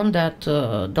 I found that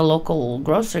the local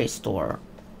grocery store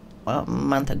a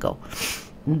month ago.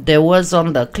 There was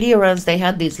on the clearance, they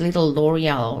had these little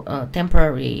L'Oreal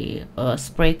temporary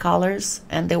spray colors,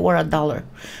 and they were $1.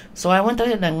 So I went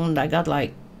ahead and I got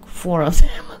like 4 of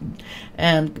them.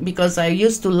 And because I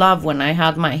used to love when I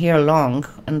had my hair long,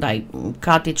 and I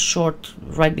cut it short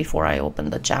right before I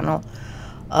opened the channel,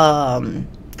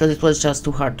 because it was just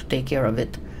too hard to take care of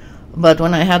it. But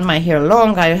when I had my hair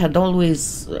long, I had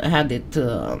always had it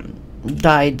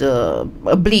dyed,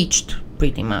 bleached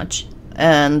pretty much.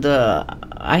 And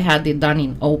I had it done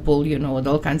in opal, you know, with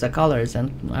all kinds of colors.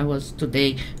 And I was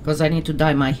today, because I need to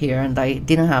dye my hair, and I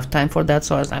didn't have time for that,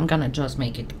 so I'm gonna just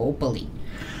make it opally.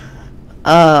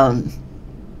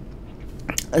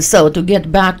 So to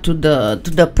get back to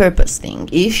the purpose thing,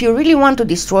 if you really want to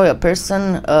destroy a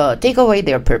person, take away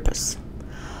their purpose.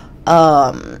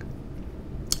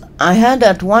 I had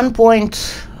at one point,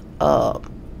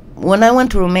 when I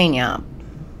went to Romania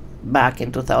back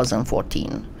in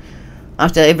 2014,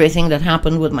 after everything that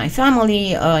happened with my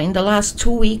family, in the last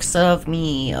 2 weeks of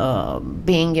me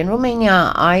being in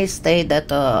Romania, I stayed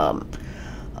at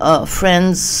a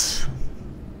friend's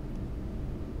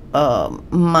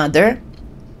mother,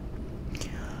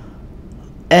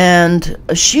 and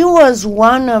she was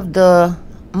one of the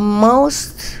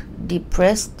most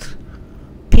depressed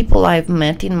people I've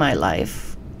met in my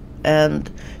life, and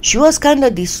she was kind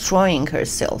of destroying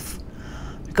herself.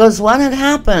 Because what had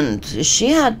happened,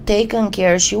 she had taken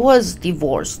care, she was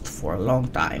divorced for a long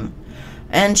time,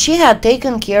 and she had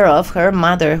taken care of her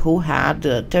mother, who had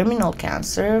terminal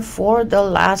cancer for the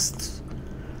last,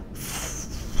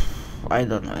 I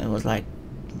don't know, it was like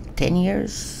 10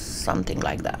 years, something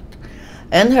like that.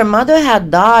 And her mother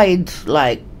had died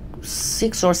like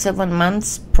 6 or 7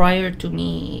 months prior to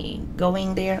me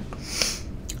going there.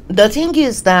 The thing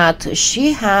is that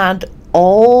she had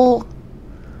all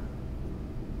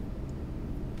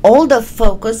the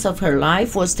focus of her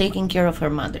life was taking care of her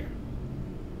mother.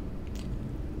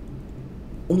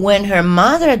 When her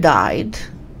mother died,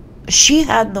 she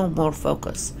had no more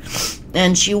focus,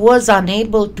 and she was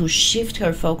unable to shift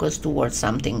her focus towards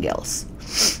something else.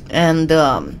 And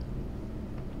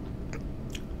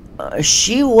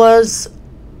she was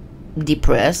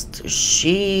depressed.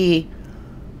 She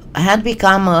had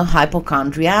become a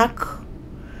hypochondriac.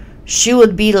 She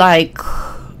would be like,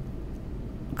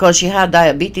 because she had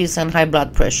diabetes and high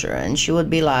blood pressure, and she would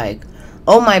be like,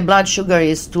 oh, my blood sugar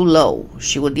is too low.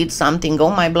 She would eat something,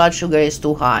 oh, my blood sugar is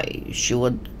too high. She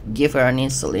would give her an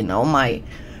insulin.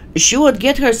 She would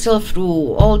get herself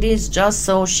through all this just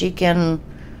so she can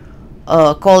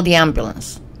call the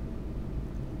ambulance.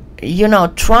 You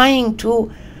know,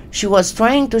 she was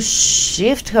trying to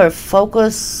shift her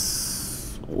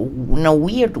focus in a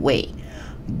weird way,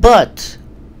 but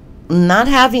not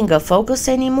having a focus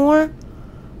anymore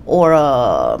or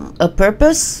a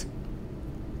purpose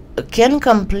can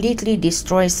completely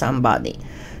destroy somebody.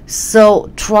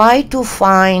 So try to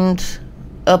find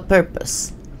a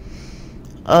purpose.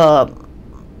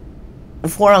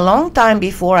 For a long time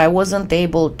before I wasn't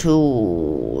able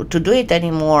to do it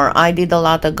anymore, I did a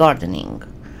lot of gardening.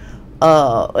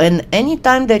 And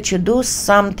anytime that you do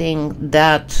something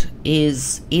that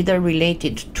is either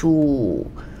related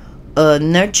to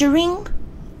nurturing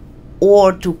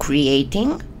or to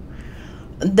creating,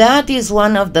 that is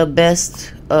one of the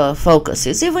best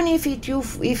focuses. Even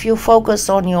if you focus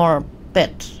on your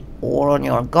pet or on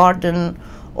your garden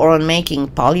or on making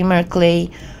polymer clay.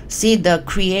 See, the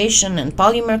creation and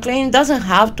polymer clay, it doesn't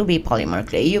have to be polymer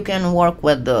clay. You can work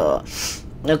with the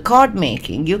card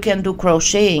making, you can do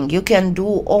crocheting, you can do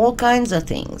all kinds of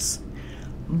things,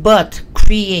 but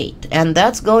create, and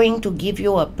that's going to give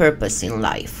you a purpose in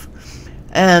life.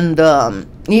 And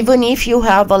even if you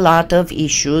have a lot of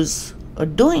issues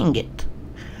doing it,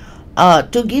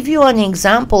 to give you an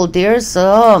example, there's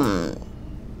a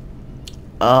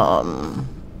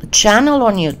channel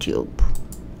on YouTube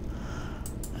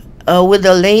with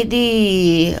a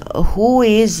lady who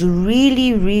is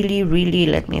really,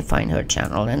 let me find her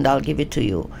channel and I'll give it to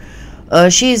you.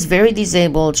 She is very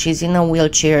disabled. She's in a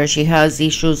wheelchair. She has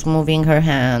issues moving her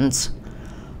hands.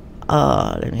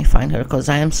 Let me find her because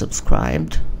I am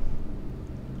subscribed.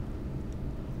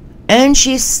 And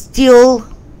she still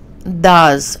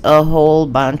does a whole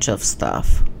bunch of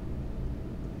stuff.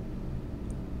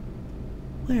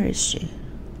 Where is she?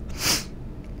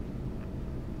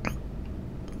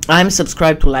 I'm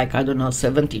subscribed to, like, I don't know,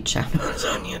 70 channels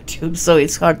on YouTube, so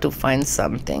it's hard to find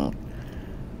something.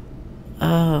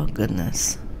 Oh,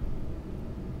 goodness.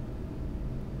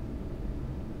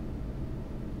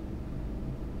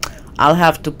 I'll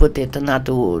have to put it, not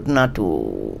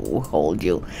to hold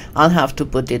you. I'll have to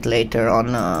put it later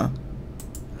on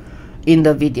in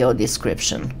the video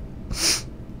description.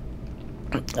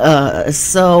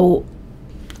 So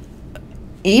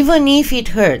even if it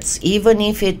hurts, even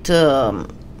if it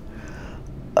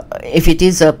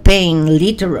is a pain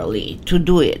literally to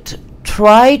do it,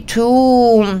 try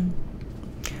to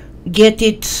get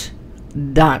it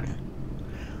done.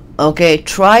 Okay,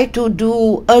 try to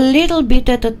do a little bit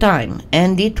at a time,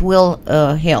 and it will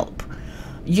help.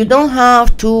 You don't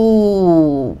have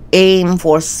to aim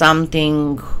for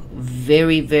something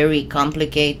very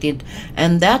complicated,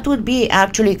 and that would be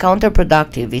actually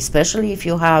counterproductive, especially if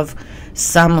you have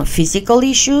some physical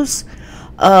issues.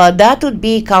 That would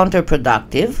be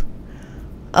counterproductive.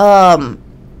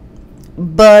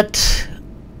 But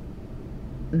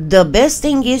the best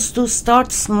thing is to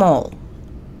start small.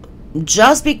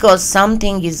 Just because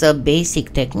something is a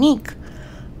basic technique,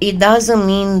 it doesn't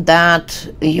mean that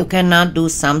you cannot do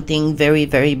something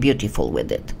very beautiful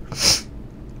with it.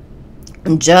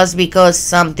 Just because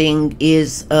something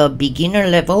is a beginner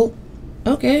level.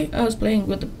 Okay, I was playing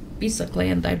with a piece of clay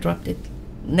and I dropped it.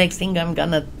 Next thing I'm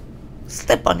gonna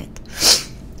step on it.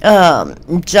 Oh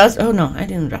no, I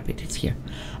didn't drop it, it's here.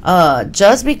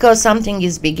 Just because something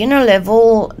is beginner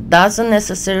level doesn't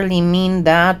necessarily mean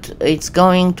that it's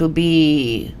going to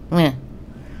be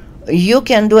you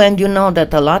can do, and you know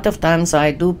that a lot of times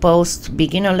I do post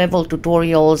beginner level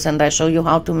tutorials and I show you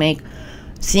how to make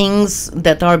things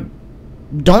that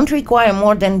don't require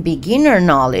more than beginner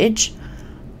knowledge,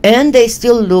 and they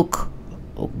still look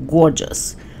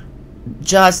gorgeous.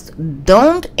 Just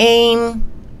don't aim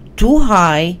too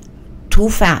high too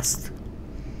fast,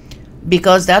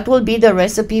 because that will be the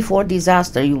recipe for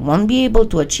disaster. You won't be able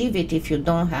to achieve it if you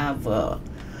don't have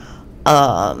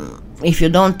if you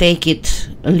don't take it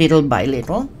little by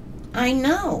little. I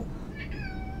know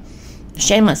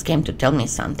Seamus came to tell me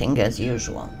something as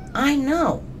usual. I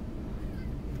know.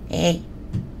 Hey,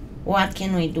 what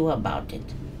can we do about it?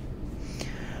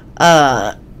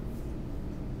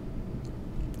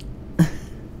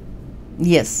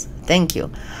 Yes, thank you.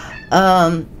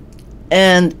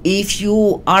 And if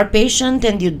you are patient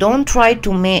and you don't try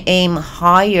to aim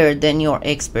higher than your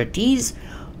expertise,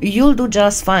 you'll do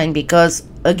just fine. Because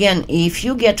again, if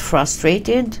you get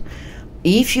frustrated,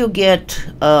 if you get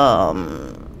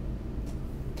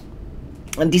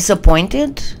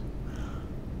disappointed,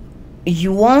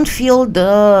 you won't feel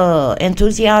the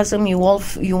enthusiasm, you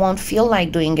won't feel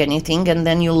like doing anything, and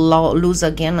then you'll lose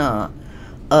again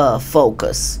a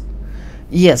focus.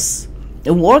 Yes,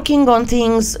 working on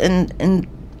things, and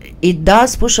it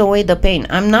does push away the pain.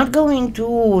 I'm not going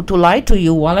to lie to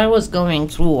you. While I was going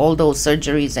through all those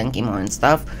surgeries and chemo and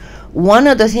stuff, one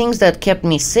of the things that kept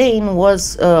me sane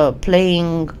was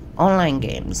playing online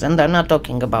games. And I'm not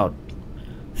talking about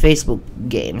Facebook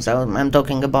games. I'm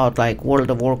talking about like World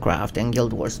of Warcraft and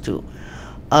Guild Wars 2.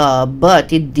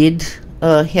 But it did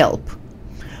help.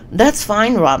 That's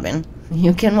fine, Robin.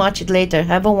 You can watch it later.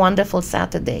 Have a wonderful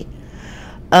Saturday.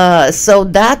 So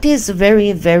that is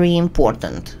very, very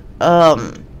important.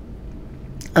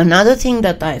 Another thing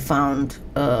that I found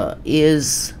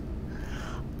is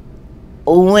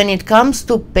when it comes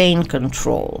to pain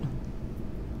control,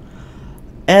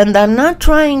 and I'm not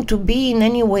trying to be in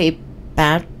any way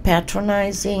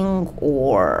patronizing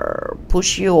or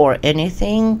pushy or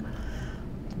anything,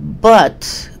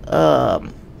 but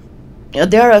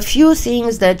there are a few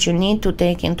things that you need to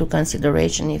take into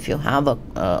consideration if you have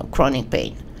a chronic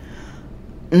pain.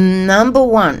 Number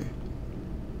one,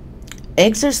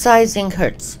 exercising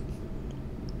hurts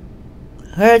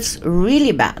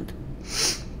really bad,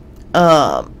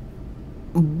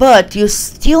 but you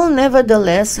still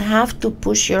nevertheless have to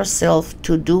push yourself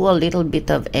to do a little bit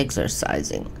of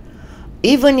exercising,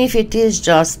 even if it is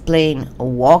just plain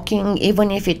walking,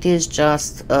 even if it is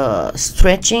just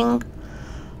stretching.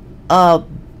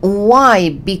 Why?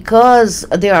 Because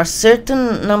there are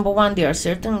certain, number one, there are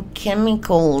certain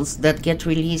chemicals that get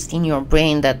released in your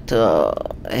brain that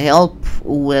help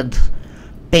with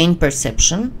pain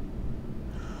perception.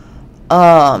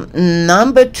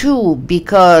 Number two,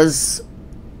 because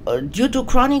due to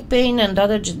chronic pain and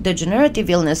other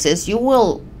degenerative illnesses, you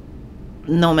will,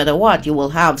 no matter what, you will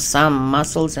have some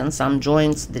muscles and some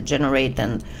joints degenerate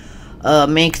and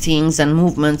make things and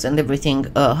movements and everything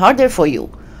harder for you.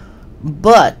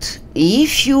 But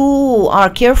if you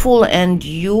are careful and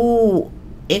you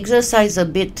exercise a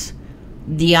bit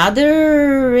the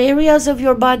other areas of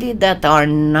your body that are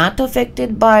not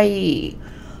affected by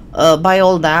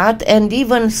all that, and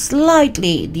even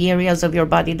slightly the areas of your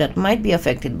body that might be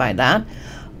affected by that,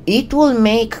 it will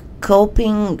make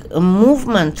coping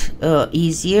movement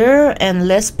easier and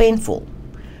less painful.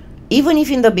 Even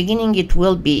if in the beginning it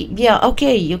will be, yeah,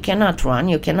 okay, you cannot run,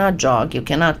 you cannot jog, you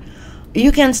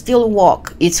can still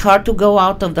walk. It's hard to go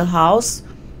out of the house.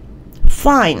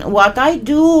 Fine. What I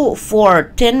do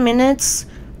for 10 minutes,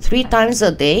 3 times a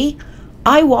day,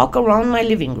 I walk around my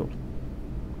living room.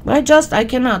 I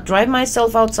cannot drive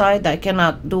myself outside.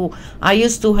 I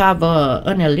used to have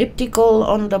an elliptical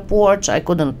on the porch. I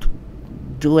couldn't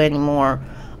do any more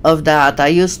of that. I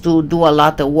used to do a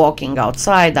lot of walking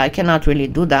outside. I cannot really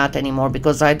do that anymore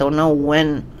because I don't know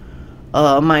when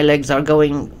my legs are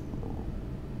going.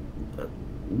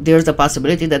 There's a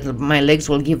possibility that my legs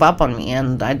will give up on me,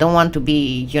 and I don't want to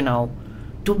be, 2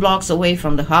 blocks away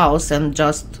from the house and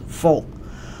just fall.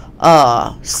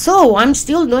 So I'm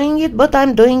still doing it, but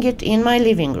I'm doing it in my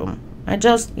living room. I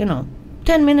just, 10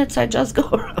 minutes, I just go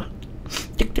around.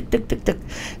 Tick, tick, tick, tick, tick.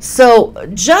 So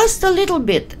just a little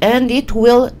bit, and it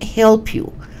will help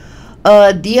you.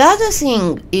 The other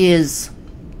thing is,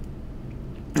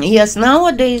 yes,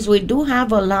 nowadays we do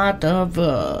have a lot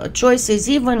of choices,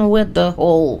 even with the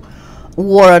whole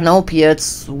war on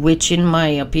opiates, which in my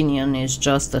opinion is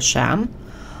just a sham.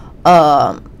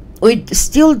 We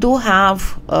still do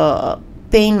have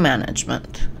pain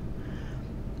management.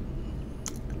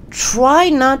 Try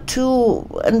not to,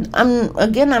 and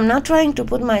I'm not trying to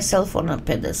put myself on a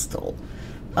pedestal.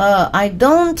 I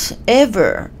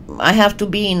have to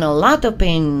be in a lot of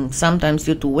pain, sometimes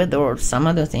due to weather or some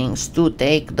other things, to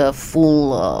take the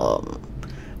full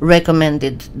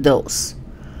recommended dose.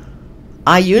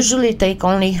 I usually take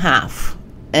only half.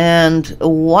 And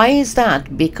why is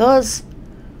that? Because,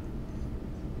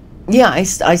 yeah,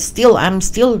 I'm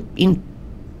still in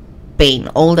pain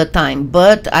all the time,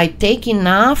 but I take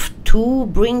enough to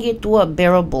bring it to a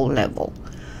bearable level.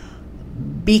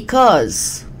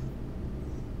 Because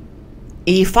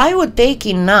if I would take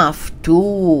enough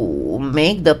to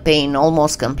make the pain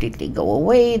almost completely go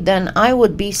away, then I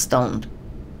would be stoned.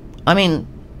 I mean,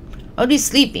 I would be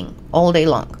sleeping all day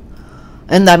long.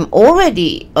 And I'm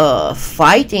already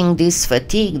fighting this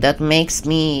fatigue that makes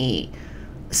me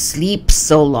sleep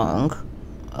so long.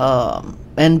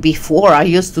 And before, I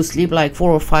used to sleep like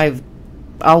 4 or 5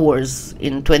 hours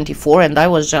in 24, and I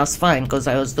was just fine because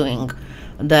I was doing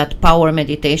that power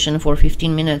meditation for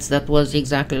 15 minutes that was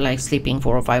exactly like sleeping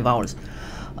 4 or 5 hours.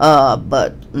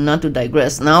 But not to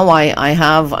digress. Now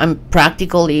I'm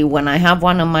practically, when I have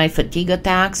one of my fatigue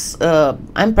attacks,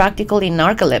 I'm practically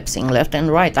narcolepsing left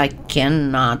and right. I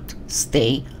cannot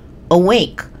stay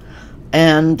awake.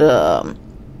 And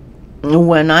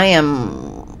when I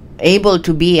am able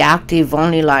to be active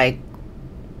only like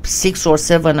 6 or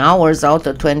 7 hours out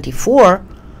of 24,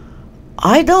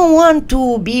 I don't want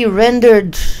to be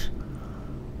rendered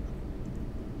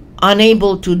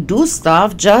unable to do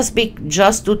stuff just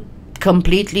to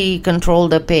completely control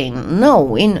the pain.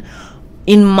 No, in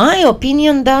my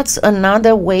opinion, that's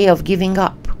another way of giving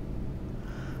up.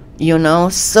 You know,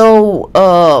 so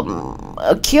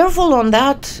careful on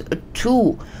that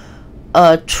too.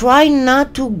 Try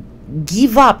not to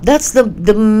give up. That's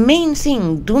the main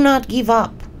thing. Do not give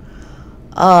up.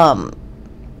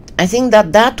 I think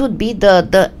that would be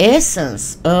the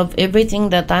essence of everything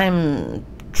that I'm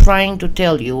trying to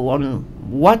tell you on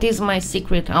what is my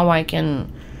secret, how I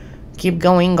can keep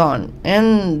going on.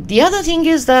 And the other thing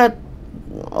is that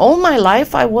all my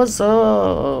life I was a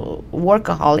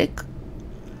workaholic,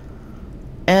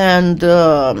 and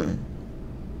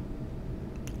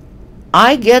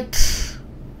I get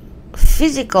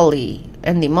physically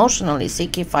and emotionally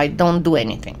sick if I don't do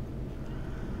anything.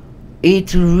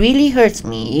 It really hurts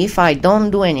me if I don't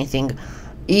do anything.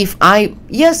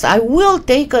 Yes, I will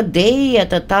take a day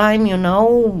at a time, you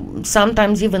know,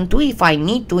 sometimes even two if I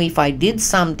need to, if I did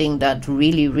something that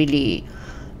really, really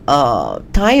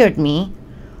tired me,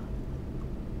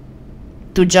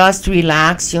 to just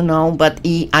relax, you know, but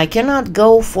I cannot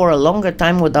go for a longer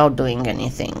time without doing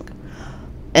anything.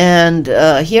 And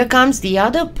here comes the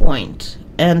other point.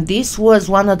 And this was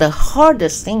one of the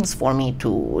hardest things for me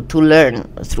to learn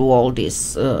through all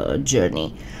this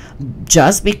journey.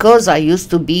 Just because I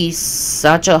used to be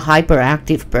such a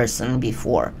hyperactive person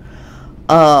before.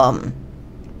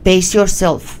 Pace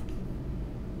yourself.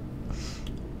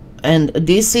 And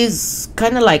this is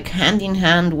kind of like hand in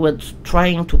hand with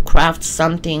trying to craft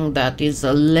something that is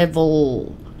a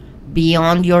level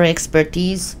beyond your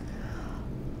expertise.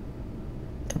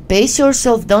 Pace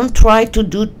yourself. Don't try to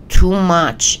do too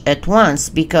much at once,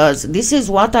 because this is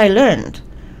what I learned.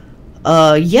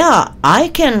 Yeah, I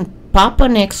can pop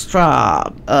an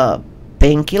extra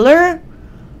painkiller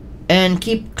and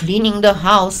keep cleaning the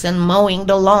house and mowing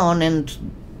the lawn and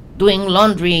doing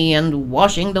laundry and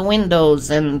washing the windows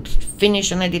and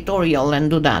finish an editorial and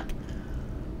do that.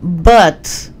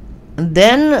 But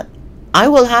then I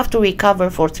will have to recover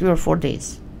for 3 or 4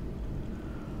 days.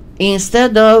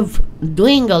 Instead of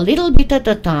doing a little bit at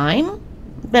a time,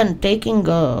 then taking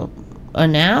a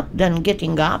nap, then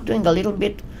getting up, doing a little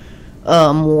bit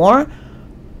more.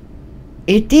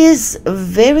 It is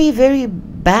very, very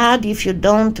bad if you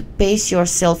don't pace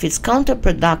yourself. It's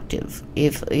counterproductive,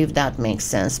 if that makes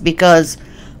sense. Because,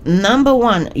 number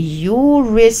one, you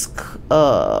risk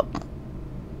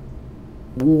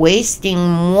wasting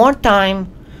more time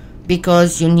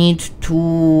because you need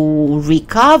to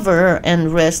recover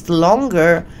and rest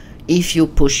longer if you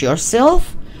push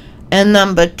yourself. And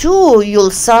number two,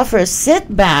 you'll suffer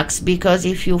setbacks, because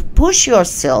if you push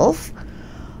yourself,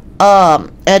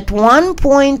 at one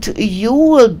point you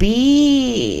will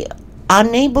be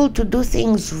unable to do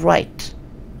things right.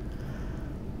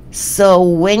 So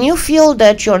when you feel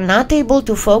that you're not able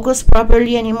to focus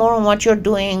properly anymore on what you're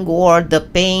doing, or the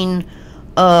pain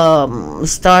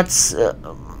starts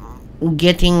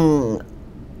getting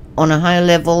on a high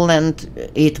level and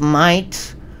it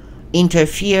might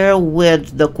interfere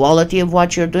with the quality of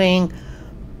what you're doing,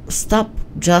 stop.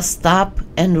 Just stop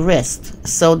and rest.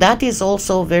 So that is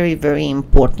also very, very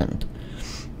important.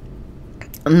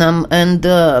 And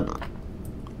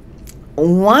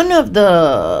one of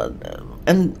the,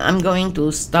 and I'm going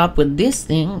to stop with this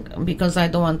thing because I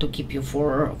don't want to keep you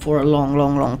for a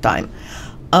long time.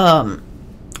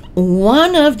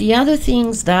 One of the other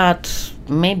things that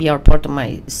maybe are part of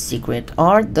my secret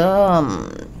are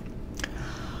the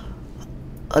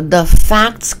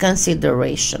facts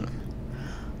consideration.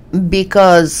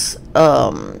 Because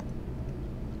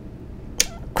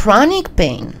chronic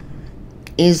pain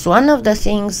is one of the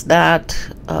things that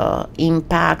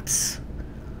impacts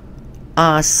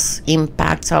us,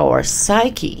 impacts our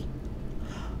psyche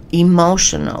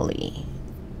emotionally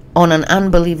on an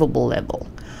unbelievable level.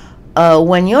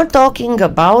 When you're talking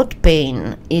about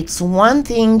pain, it's one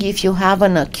thing if you have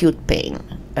an acute pain.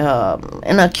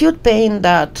 An acute pain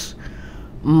that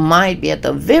might be at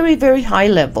a very, very high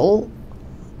level,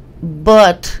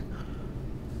 but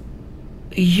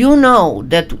you know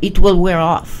that it will wear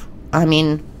off. I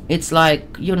mean, it's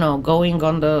like, you know, going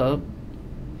on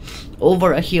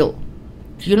over a hill.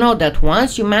 You know that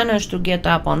once you manage to get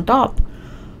up on top,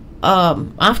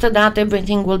 after that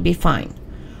everything will be fine.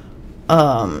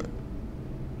 And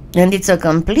it's a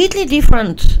completely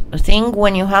different thing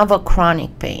when you have a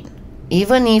chronic pain.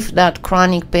 Even if that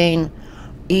chronic pain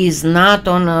is not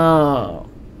on a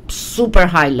super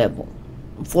high level.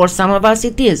 For some of us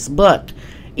it is, but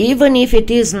even if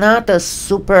it is not a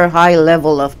super high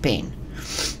level of pain,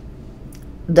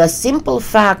 the simple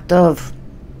fact of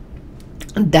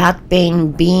that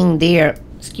pain being there,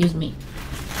 excuse me,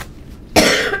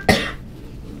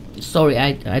 sorry,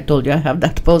 I told you I have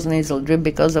that postnasal drip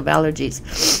because of allergies.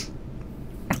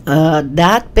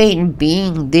 That pain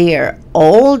being there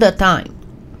all the time,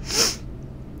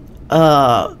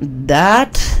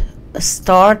 that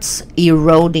starts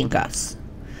eroding us.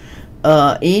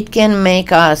 It can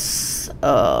make us,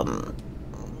 one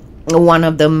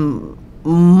of the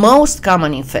most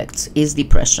common effects is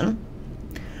depression.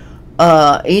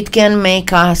 It can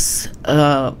make us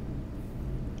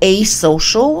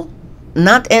asocial,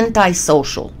 not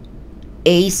antisocial,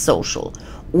 asocial.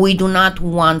 We do not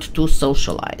want to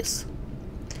socialize.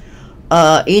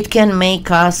 It can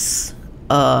make us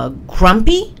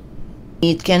grumpy.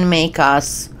 It can make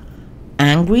us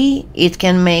angry. It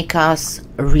can make us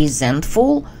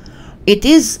resentful. It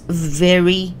is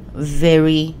very,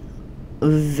 very,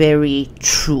 very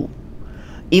true,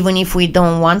 even if we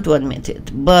don't want to admit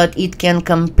it, but it can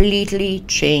completely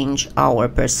change our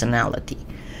personality.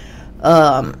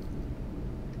 And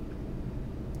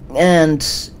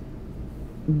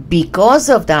because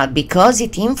of that, because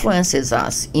it influences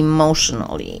us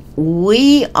emotionally,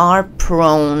 we are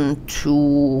prone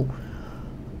to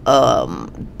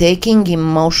taking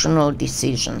emotional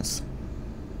decisions.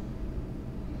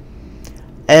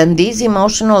 And these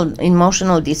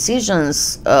emotional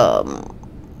decisions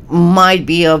might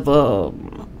be of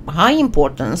high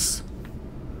importance.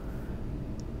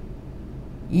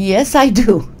 Yes, I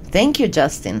do. Thank you,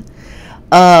 Justin.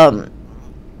 The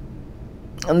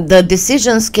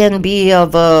decisions can be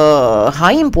of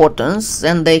high importance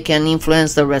and they can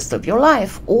influence the rest of your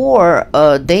life, or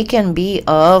they can be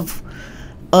of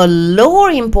a lower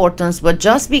importance, but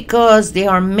just because there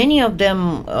are many of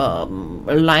them,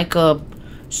 like a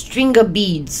string of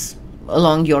beads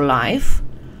along your life,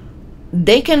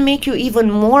 they can make you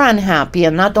even more unhappy.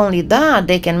 And not only that,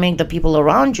 they can make the people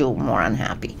around you more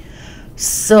unhappy.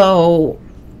 So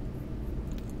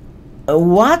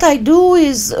what I do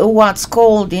is what's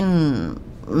called, in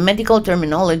medical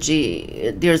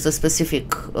terminology, there's a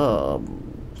specific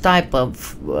type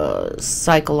of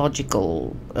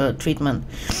psychological treatment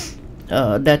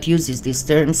that uses these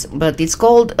terms, but it's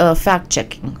called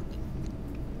fact-checking.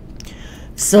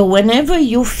 So whenever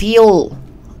you feel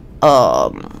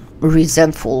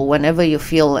resentful, whenever you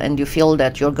feel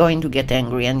that you're going to get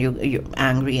angry, and you're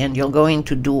angry and you're going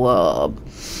to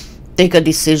take a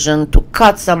decision to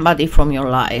cut somebody from your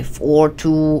life, or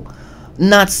to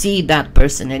not see that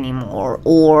person anymore,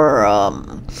 or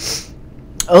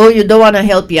oh, you don't want to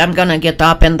help me, I'm gonna get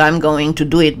up and I'm going to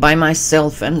do it by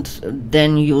myself, and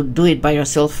then you do it by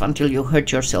yourself until you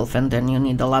hurt yourself, and then you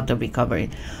need a lot of recovery.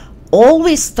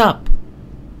 Always stop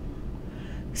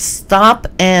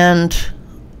and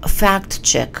fact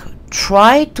check.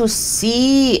 Try to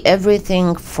see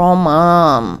everything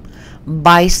from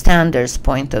bystander's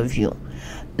point of view.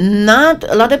 Not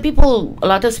a lot of people, a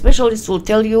lot of specialists will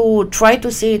tell you try to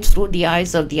see it through the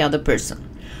eyes of the other person.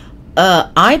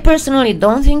 I personally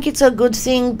don't think it's a good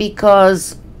thing,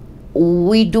 because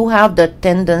we do have the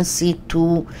tendency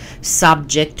to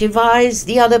subjectivize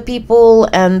the other people,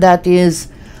 and that is,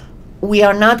 we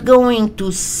are not going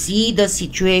to see the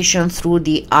situation through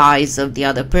the eyes of the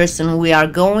other person. We are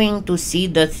going to see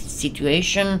the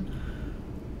situation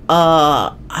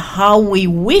how we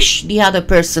wish the other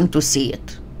person to see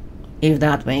it, if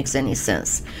that makes any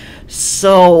sense.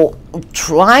 So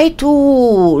try to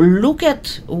look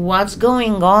at what's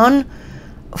going on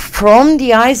from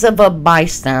the eyes of a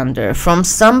bystander, from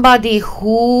somebody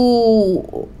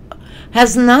who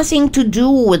has nothing to do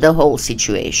with the whole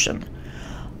situation.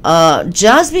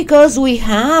 Just because we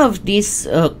have this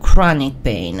chronic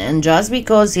pain, and just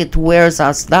because it wears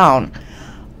us down,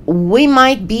 we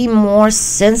might be more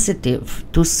sensitive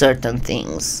to certain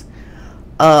things.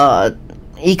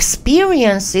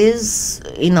 Experiences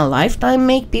in a lifetime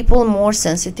make people more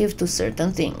sensitive to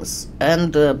certain things,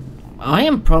 and I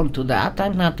am prone to that.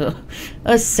 I'm not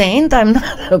a saint. I'm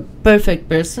not a perfect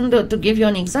person. To give you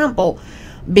an example,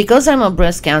 because I'm a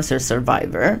breast cancer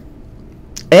survivor,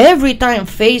 every time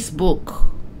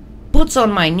Facebook puts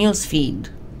on my news feed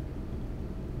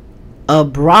a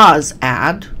bras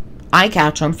ad, I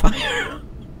catch on fire.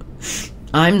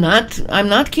 I'm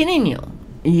not kidding you,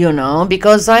 you know,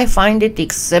 because I find it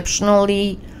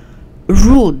exceptionally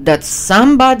rude that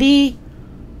somebody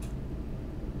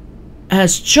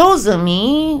has chosen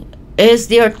me as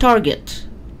their target,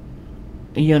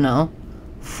 you know,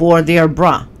 for their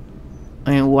bra.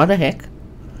 I mean, what the heck?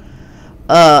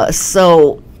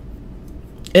 So,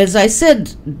 as I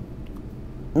said,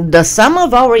 the sum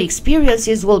of our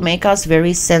experiences will make us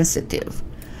very sensitive.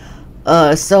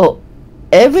 So,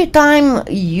 every time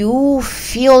you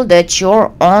feel that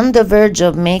you're on the verge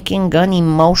of making an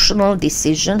emotional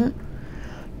decision,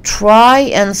 try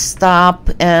and stop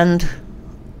and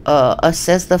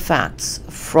assess the facts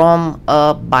from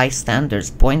a bystander's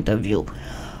point of view.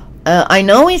 I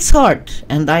know it's hard,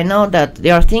 and I know that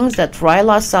there are things that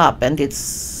rile us up, and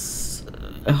it's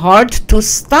hard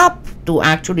to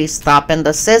actually stop and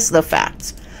assess the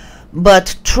facts.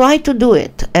 But try to do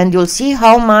it, and you'll see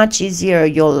how much easier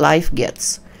your life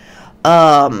gets.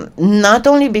 Not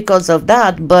only because of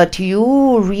that, but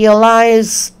you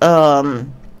realize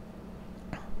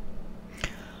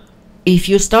if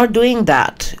you start doing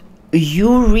that,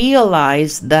 you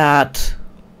realize that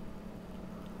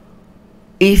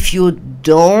if you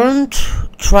don't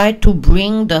try to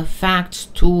bring the facts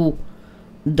to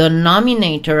the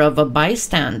nominator of a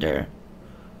bystander,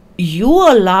 you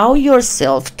allow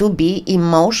yourself to be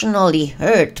emotionally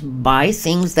hurt by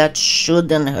things that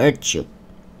shouldn't hurt you.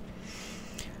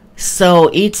 So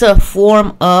it's a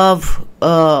form of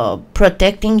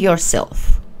protecting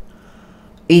yourself.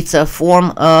 It's a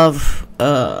form of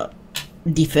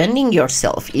defending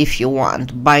yourself, if you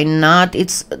want, by not,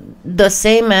 it's the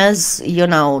same as, you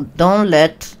know, don't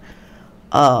let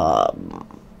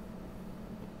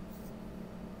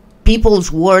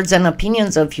people's words and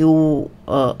opinions of you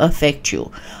affect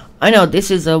you. I know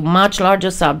this is a much larger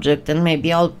subject, and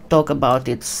maybe I'll talk about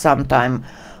it sometime,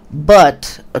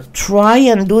 but try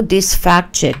and do this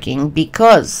fact checking,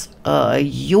 because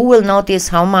you will notice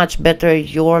how much better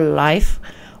your life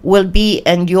will be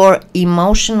and your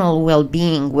emotional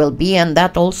well-being will be, and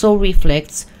that also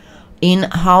reflects in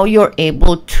how you're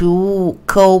able to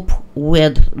cope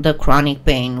with the chronic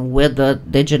pain, with the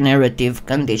degenerative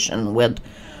condition, with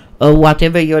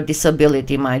whatever your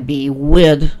disability might be,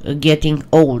 with getting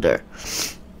older.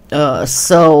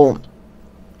 So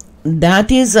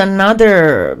that is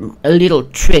another little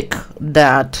trick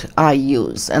that I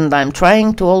use, and I'm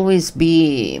trying to always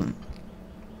be,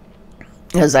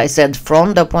 as I said,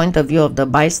 from the point of view of the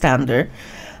bystander.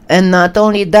 And not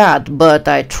only that, but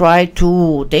I try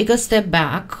to take a step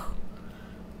back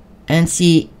and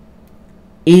see,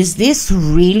 is this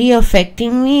really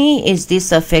affecting me? Is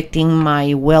this affecting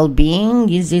my well-being?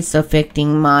 Is this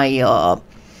affecting my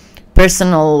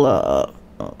personal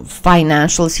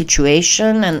financial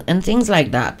situation and things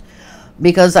like that?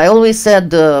 Because I always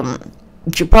said,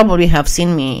 you probably have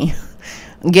seen me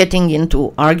getting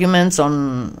into arguments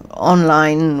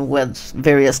online with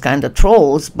various kind of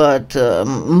trolls, but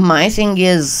my thing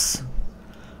is,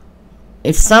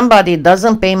 if somebody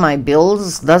doesn't pay my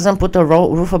bills, doesn't put a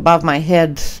roof above my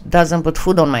head, doesn't put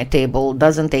food on my table,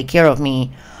 doesn't take care of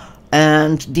me,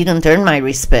 and didn't earn my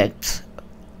respect,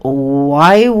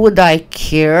 why would I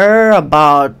care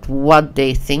about what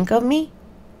they think of me?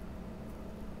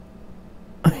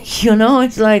 You know,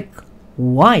 it's like,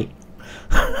 why?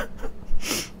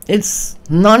 It's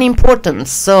non-important.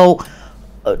 So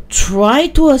try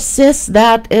to assess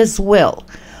that as well.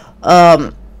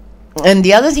 And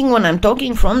the other thing, when I'm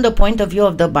talking from the point of view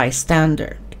of the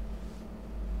bystander,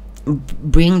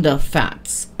 bring the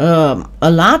facts. A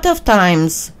lot of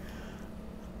times,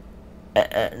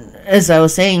 as I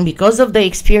was saying, because of the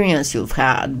experience you've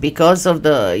had, because of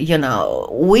the, you know,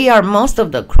 most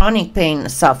of the chronic pain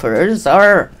sufferers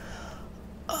are,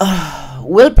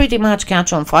 will pretty much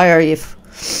catch on fire if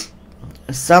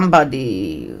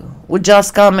somebody would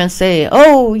just come and say,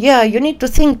 oh yeah, you need to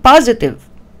think positive,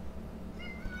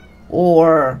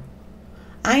 or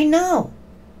I know,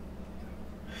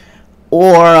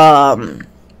 or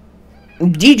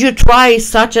did you try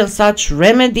such and such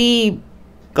remedy,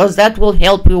 because that will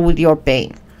help you with your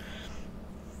pain.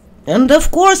 And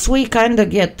of course we kind of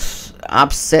get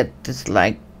upset. It's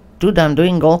like, dude, I'm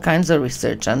doing all kinds of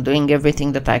research, I'm doing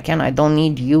everything that I can, I don't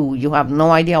need you, you have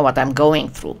no idea what I'm going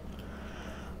through.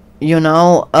 You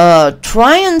know,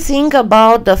 try and think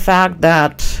about the fact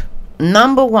that,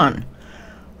 number one,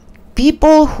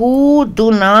 people who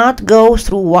do not go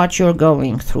through what you're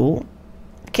going through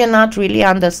cannot really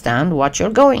understand what you're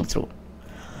going through.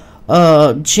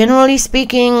 Generally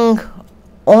speaking,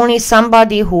 only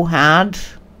somebody who had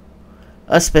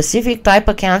a specific type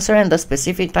of cancer and a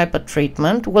specific type of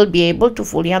treatment will be able to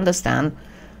fully understand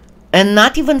and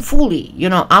not even fully, you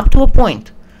know, up to a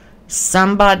point.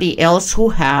 Somebody else who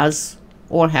has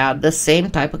or had the same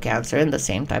type of cancer and the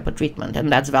same type of treatment,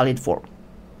 and that's valid for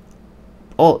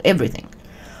everything.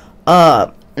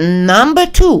 Number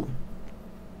two,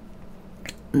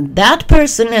 that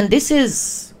person, and this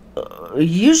is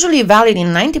usually valid in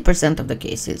 90% of the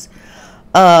cases,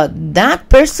 that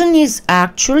person is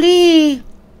actually,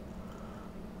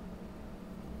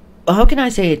 how can I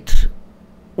say it,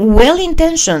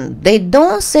 well-intentioned. They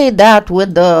don't say that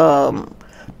with the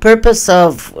purpose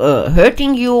of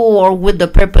hurting you, or with the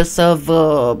purpose of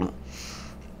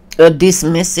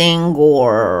dismissing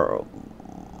or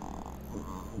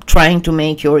trying to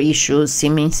make your issues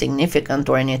seem insignificant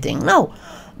or anything. No,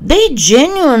 they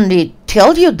genuinely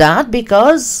tell you that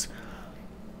because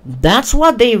that's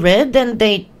what they read, and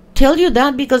they tell you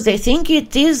that because they think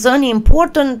it is an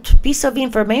important piece of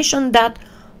information that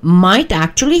might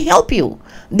actually help you.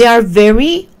 They are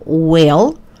very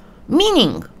well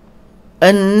meaning,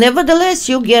 and nevertheless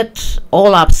you get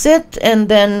all upset, and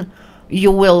then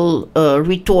you will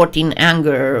retort in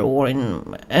anger,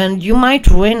 and you might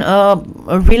ruin a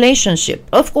relationship.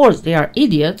 Of course, they are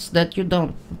idiots that you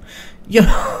don't, you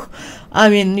know, I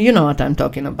mean, you know what I'm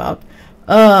talking about.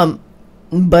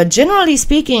 But generally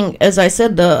speaking, as I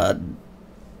said, the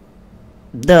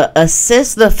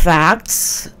assess the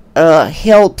facts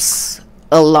helps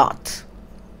a lot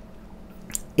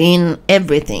in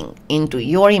everything, into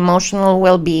your emotional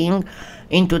well-being,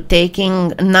 into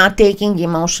not taking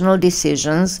emotional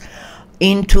decisions,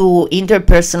 into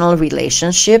interpersonal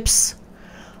relationships.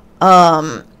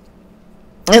 And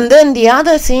then the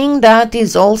other thing that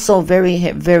is also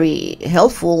very, very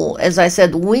helpful, as I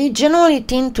said, we generally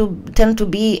tend to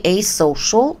be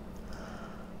asocial.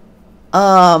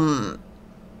 And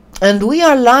we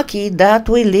are lucky that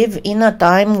we live in a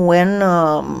time when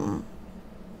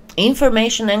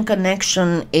information and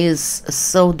connection is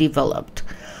so developed.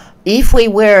 If we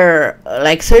were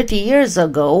like 30 years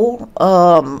ago,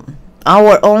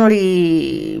 our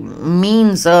only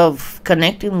means of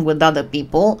connecting with other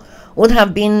people would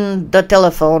have been the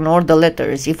telephone or the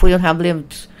letters. If we would have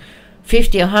lived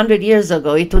 50, 100 years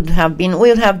ago, we would have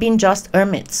been just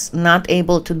hermits, not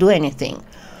able to do anything.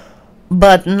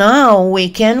 But now we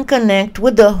can connect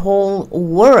with the whole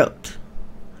world.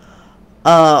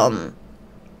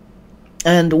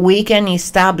 And we can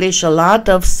establish a lot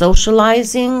of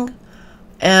socializing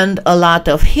and a lot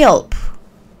of help.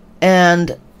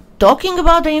 And talking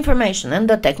about the information and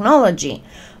the technology,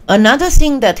 another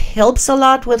thing that helps a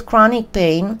lot with chronic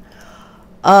pain,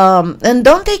 and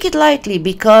don't take it lightly,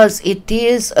 because it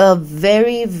is a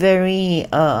very, very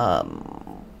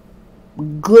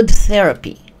good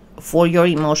therapy for your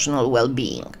emotional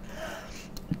well-being.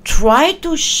 Try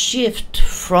to shift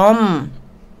from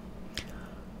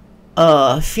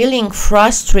feeling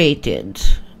frustrated,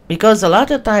 because a lot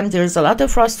of times there's a lot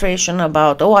of frustration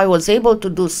about, oh, I was able to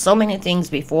do so many things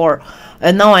before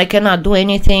and now I cannot do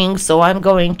anything, so I'm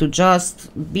going to just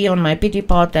be on my pity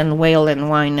pot and wail and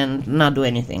whine and not do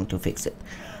anything to fix it.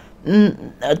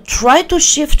 Try to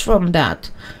shift from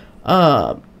that.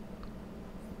 The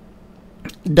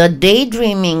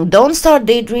daydreaming, don't start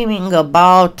daydreaming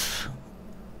about,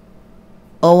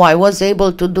 oh, I was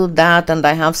able to do that and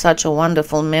I have such a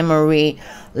wonderful memory.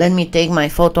 Let me take my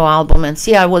photo album and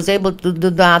see, I was able to do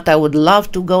that. I would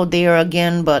love to go there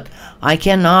again, but I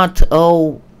cannot.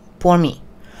 Oh, poor me.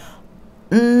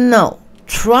 No.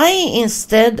 Try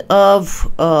instead of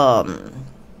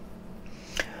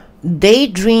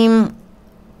daydream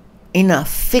in a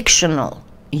fictional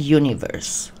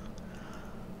universe.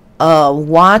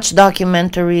 Watch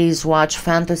documentaries, watch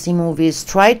fantasy movies.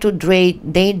 Try to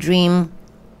daydream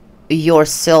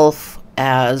yourself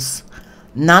as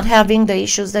not having the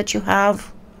issues that you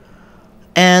have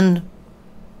and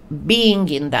being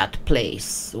in that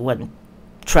place when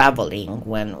traveling,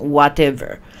 when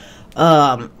whatever.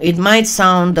 It might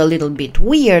sound a little bit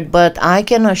weird, but I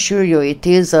can assure you it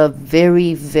is a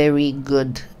very, very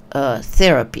good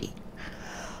therapy.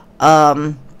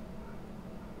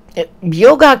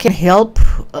 Yoga can help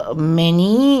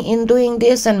many in doing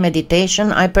this, and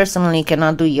meditation. I personally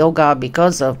cannot do yoga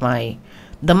because of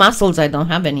the muscles I don't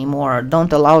have anymore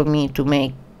don't allow me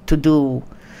to do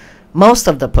most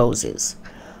of the poses.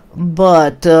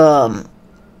 But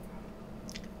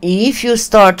if you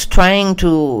start trying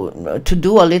to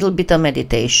do a little bit of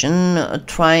meditation,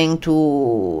 trying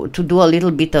to do a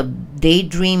little bit of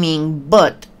daydreaming,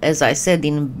 but as I said,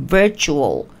 in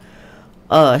virtual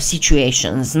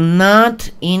situations, not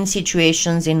in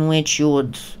situations in which you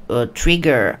would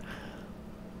trigger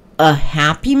a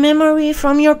happy memory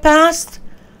from your past,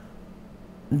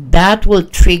 that will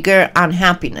trigger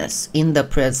unhappiness in the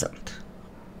present.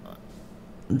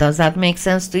 Does that make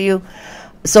sense to you?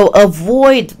 So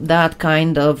avoid that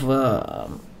kind of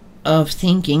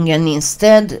thinking, and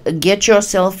instead get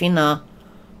yourself in a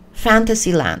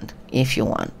fantasy land, if you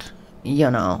want,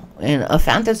 you know, in a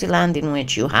fantasy land in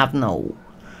which you have no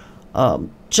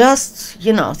just,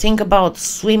 you know, think about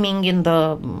swimming in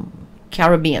the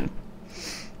Caribbean,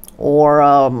 or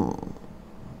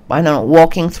I don't know,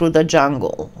 walking through the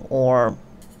jungle, or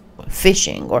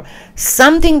fishing, or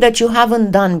something that you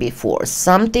haven't done before,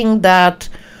 something that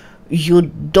you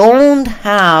don't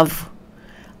have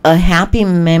a happy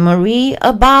memory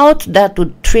about, that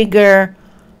would trigger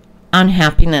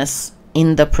unhappiness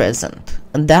in the present.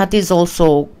 And that is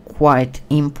also quite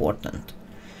important.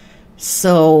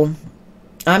 So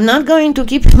I'm not going to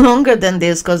keep longer than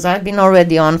this, because I've been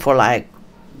already on for like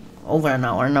over an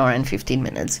hour and 15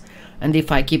 minutes. And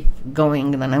if I keep going,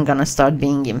 then I'm gonna start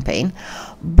being in pain.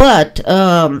 But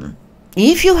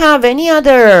if you have any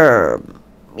other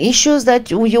issues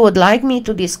that you would like me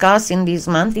to discuss in this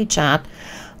monthly chat,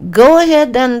 go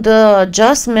ahead and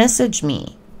just message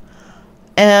me.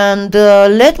 And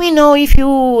let me know if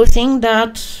you think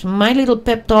that my little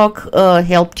pep talk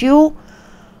helped you.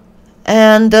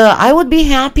 And I would be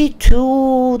happy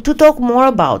to talk more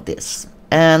about this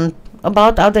and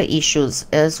about other issues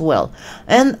as well.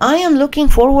 And I am looking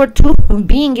forward to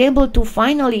being able to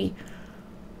finally,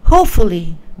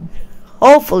 hopefully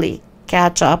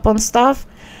catch up on stuff.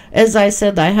 As I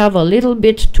said, I have a little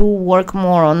bit to work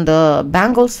more on the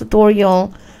bangles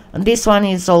tutorial. And this one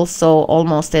is also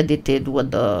almost edited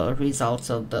with the results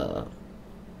of the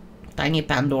Tiny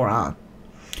Pandora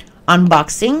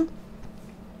unboxing.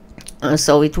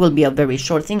 So it will be a very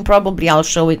short thing. Probably I'll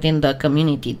show it in the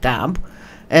community tab,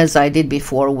 as I did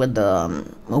before with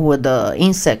the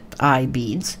insect eye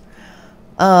beads.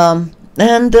 And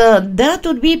that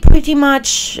would be pretty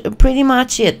much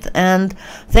it. And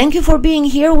thank you for being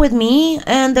here with me.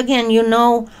 And again, you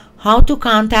know how to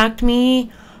contact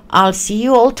me. I'll see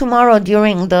you all tomorrow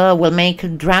during we'll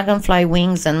make dragonfly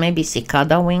wings and maybe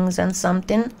cicada wings and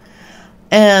something.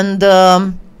 And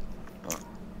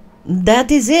that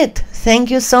is it.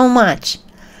 Thank you so much.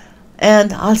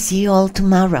 And I'll see you all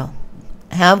tomorrow.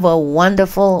 Have a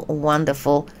wonderful,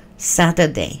 wonderful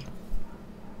Saturday.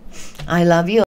 I love you.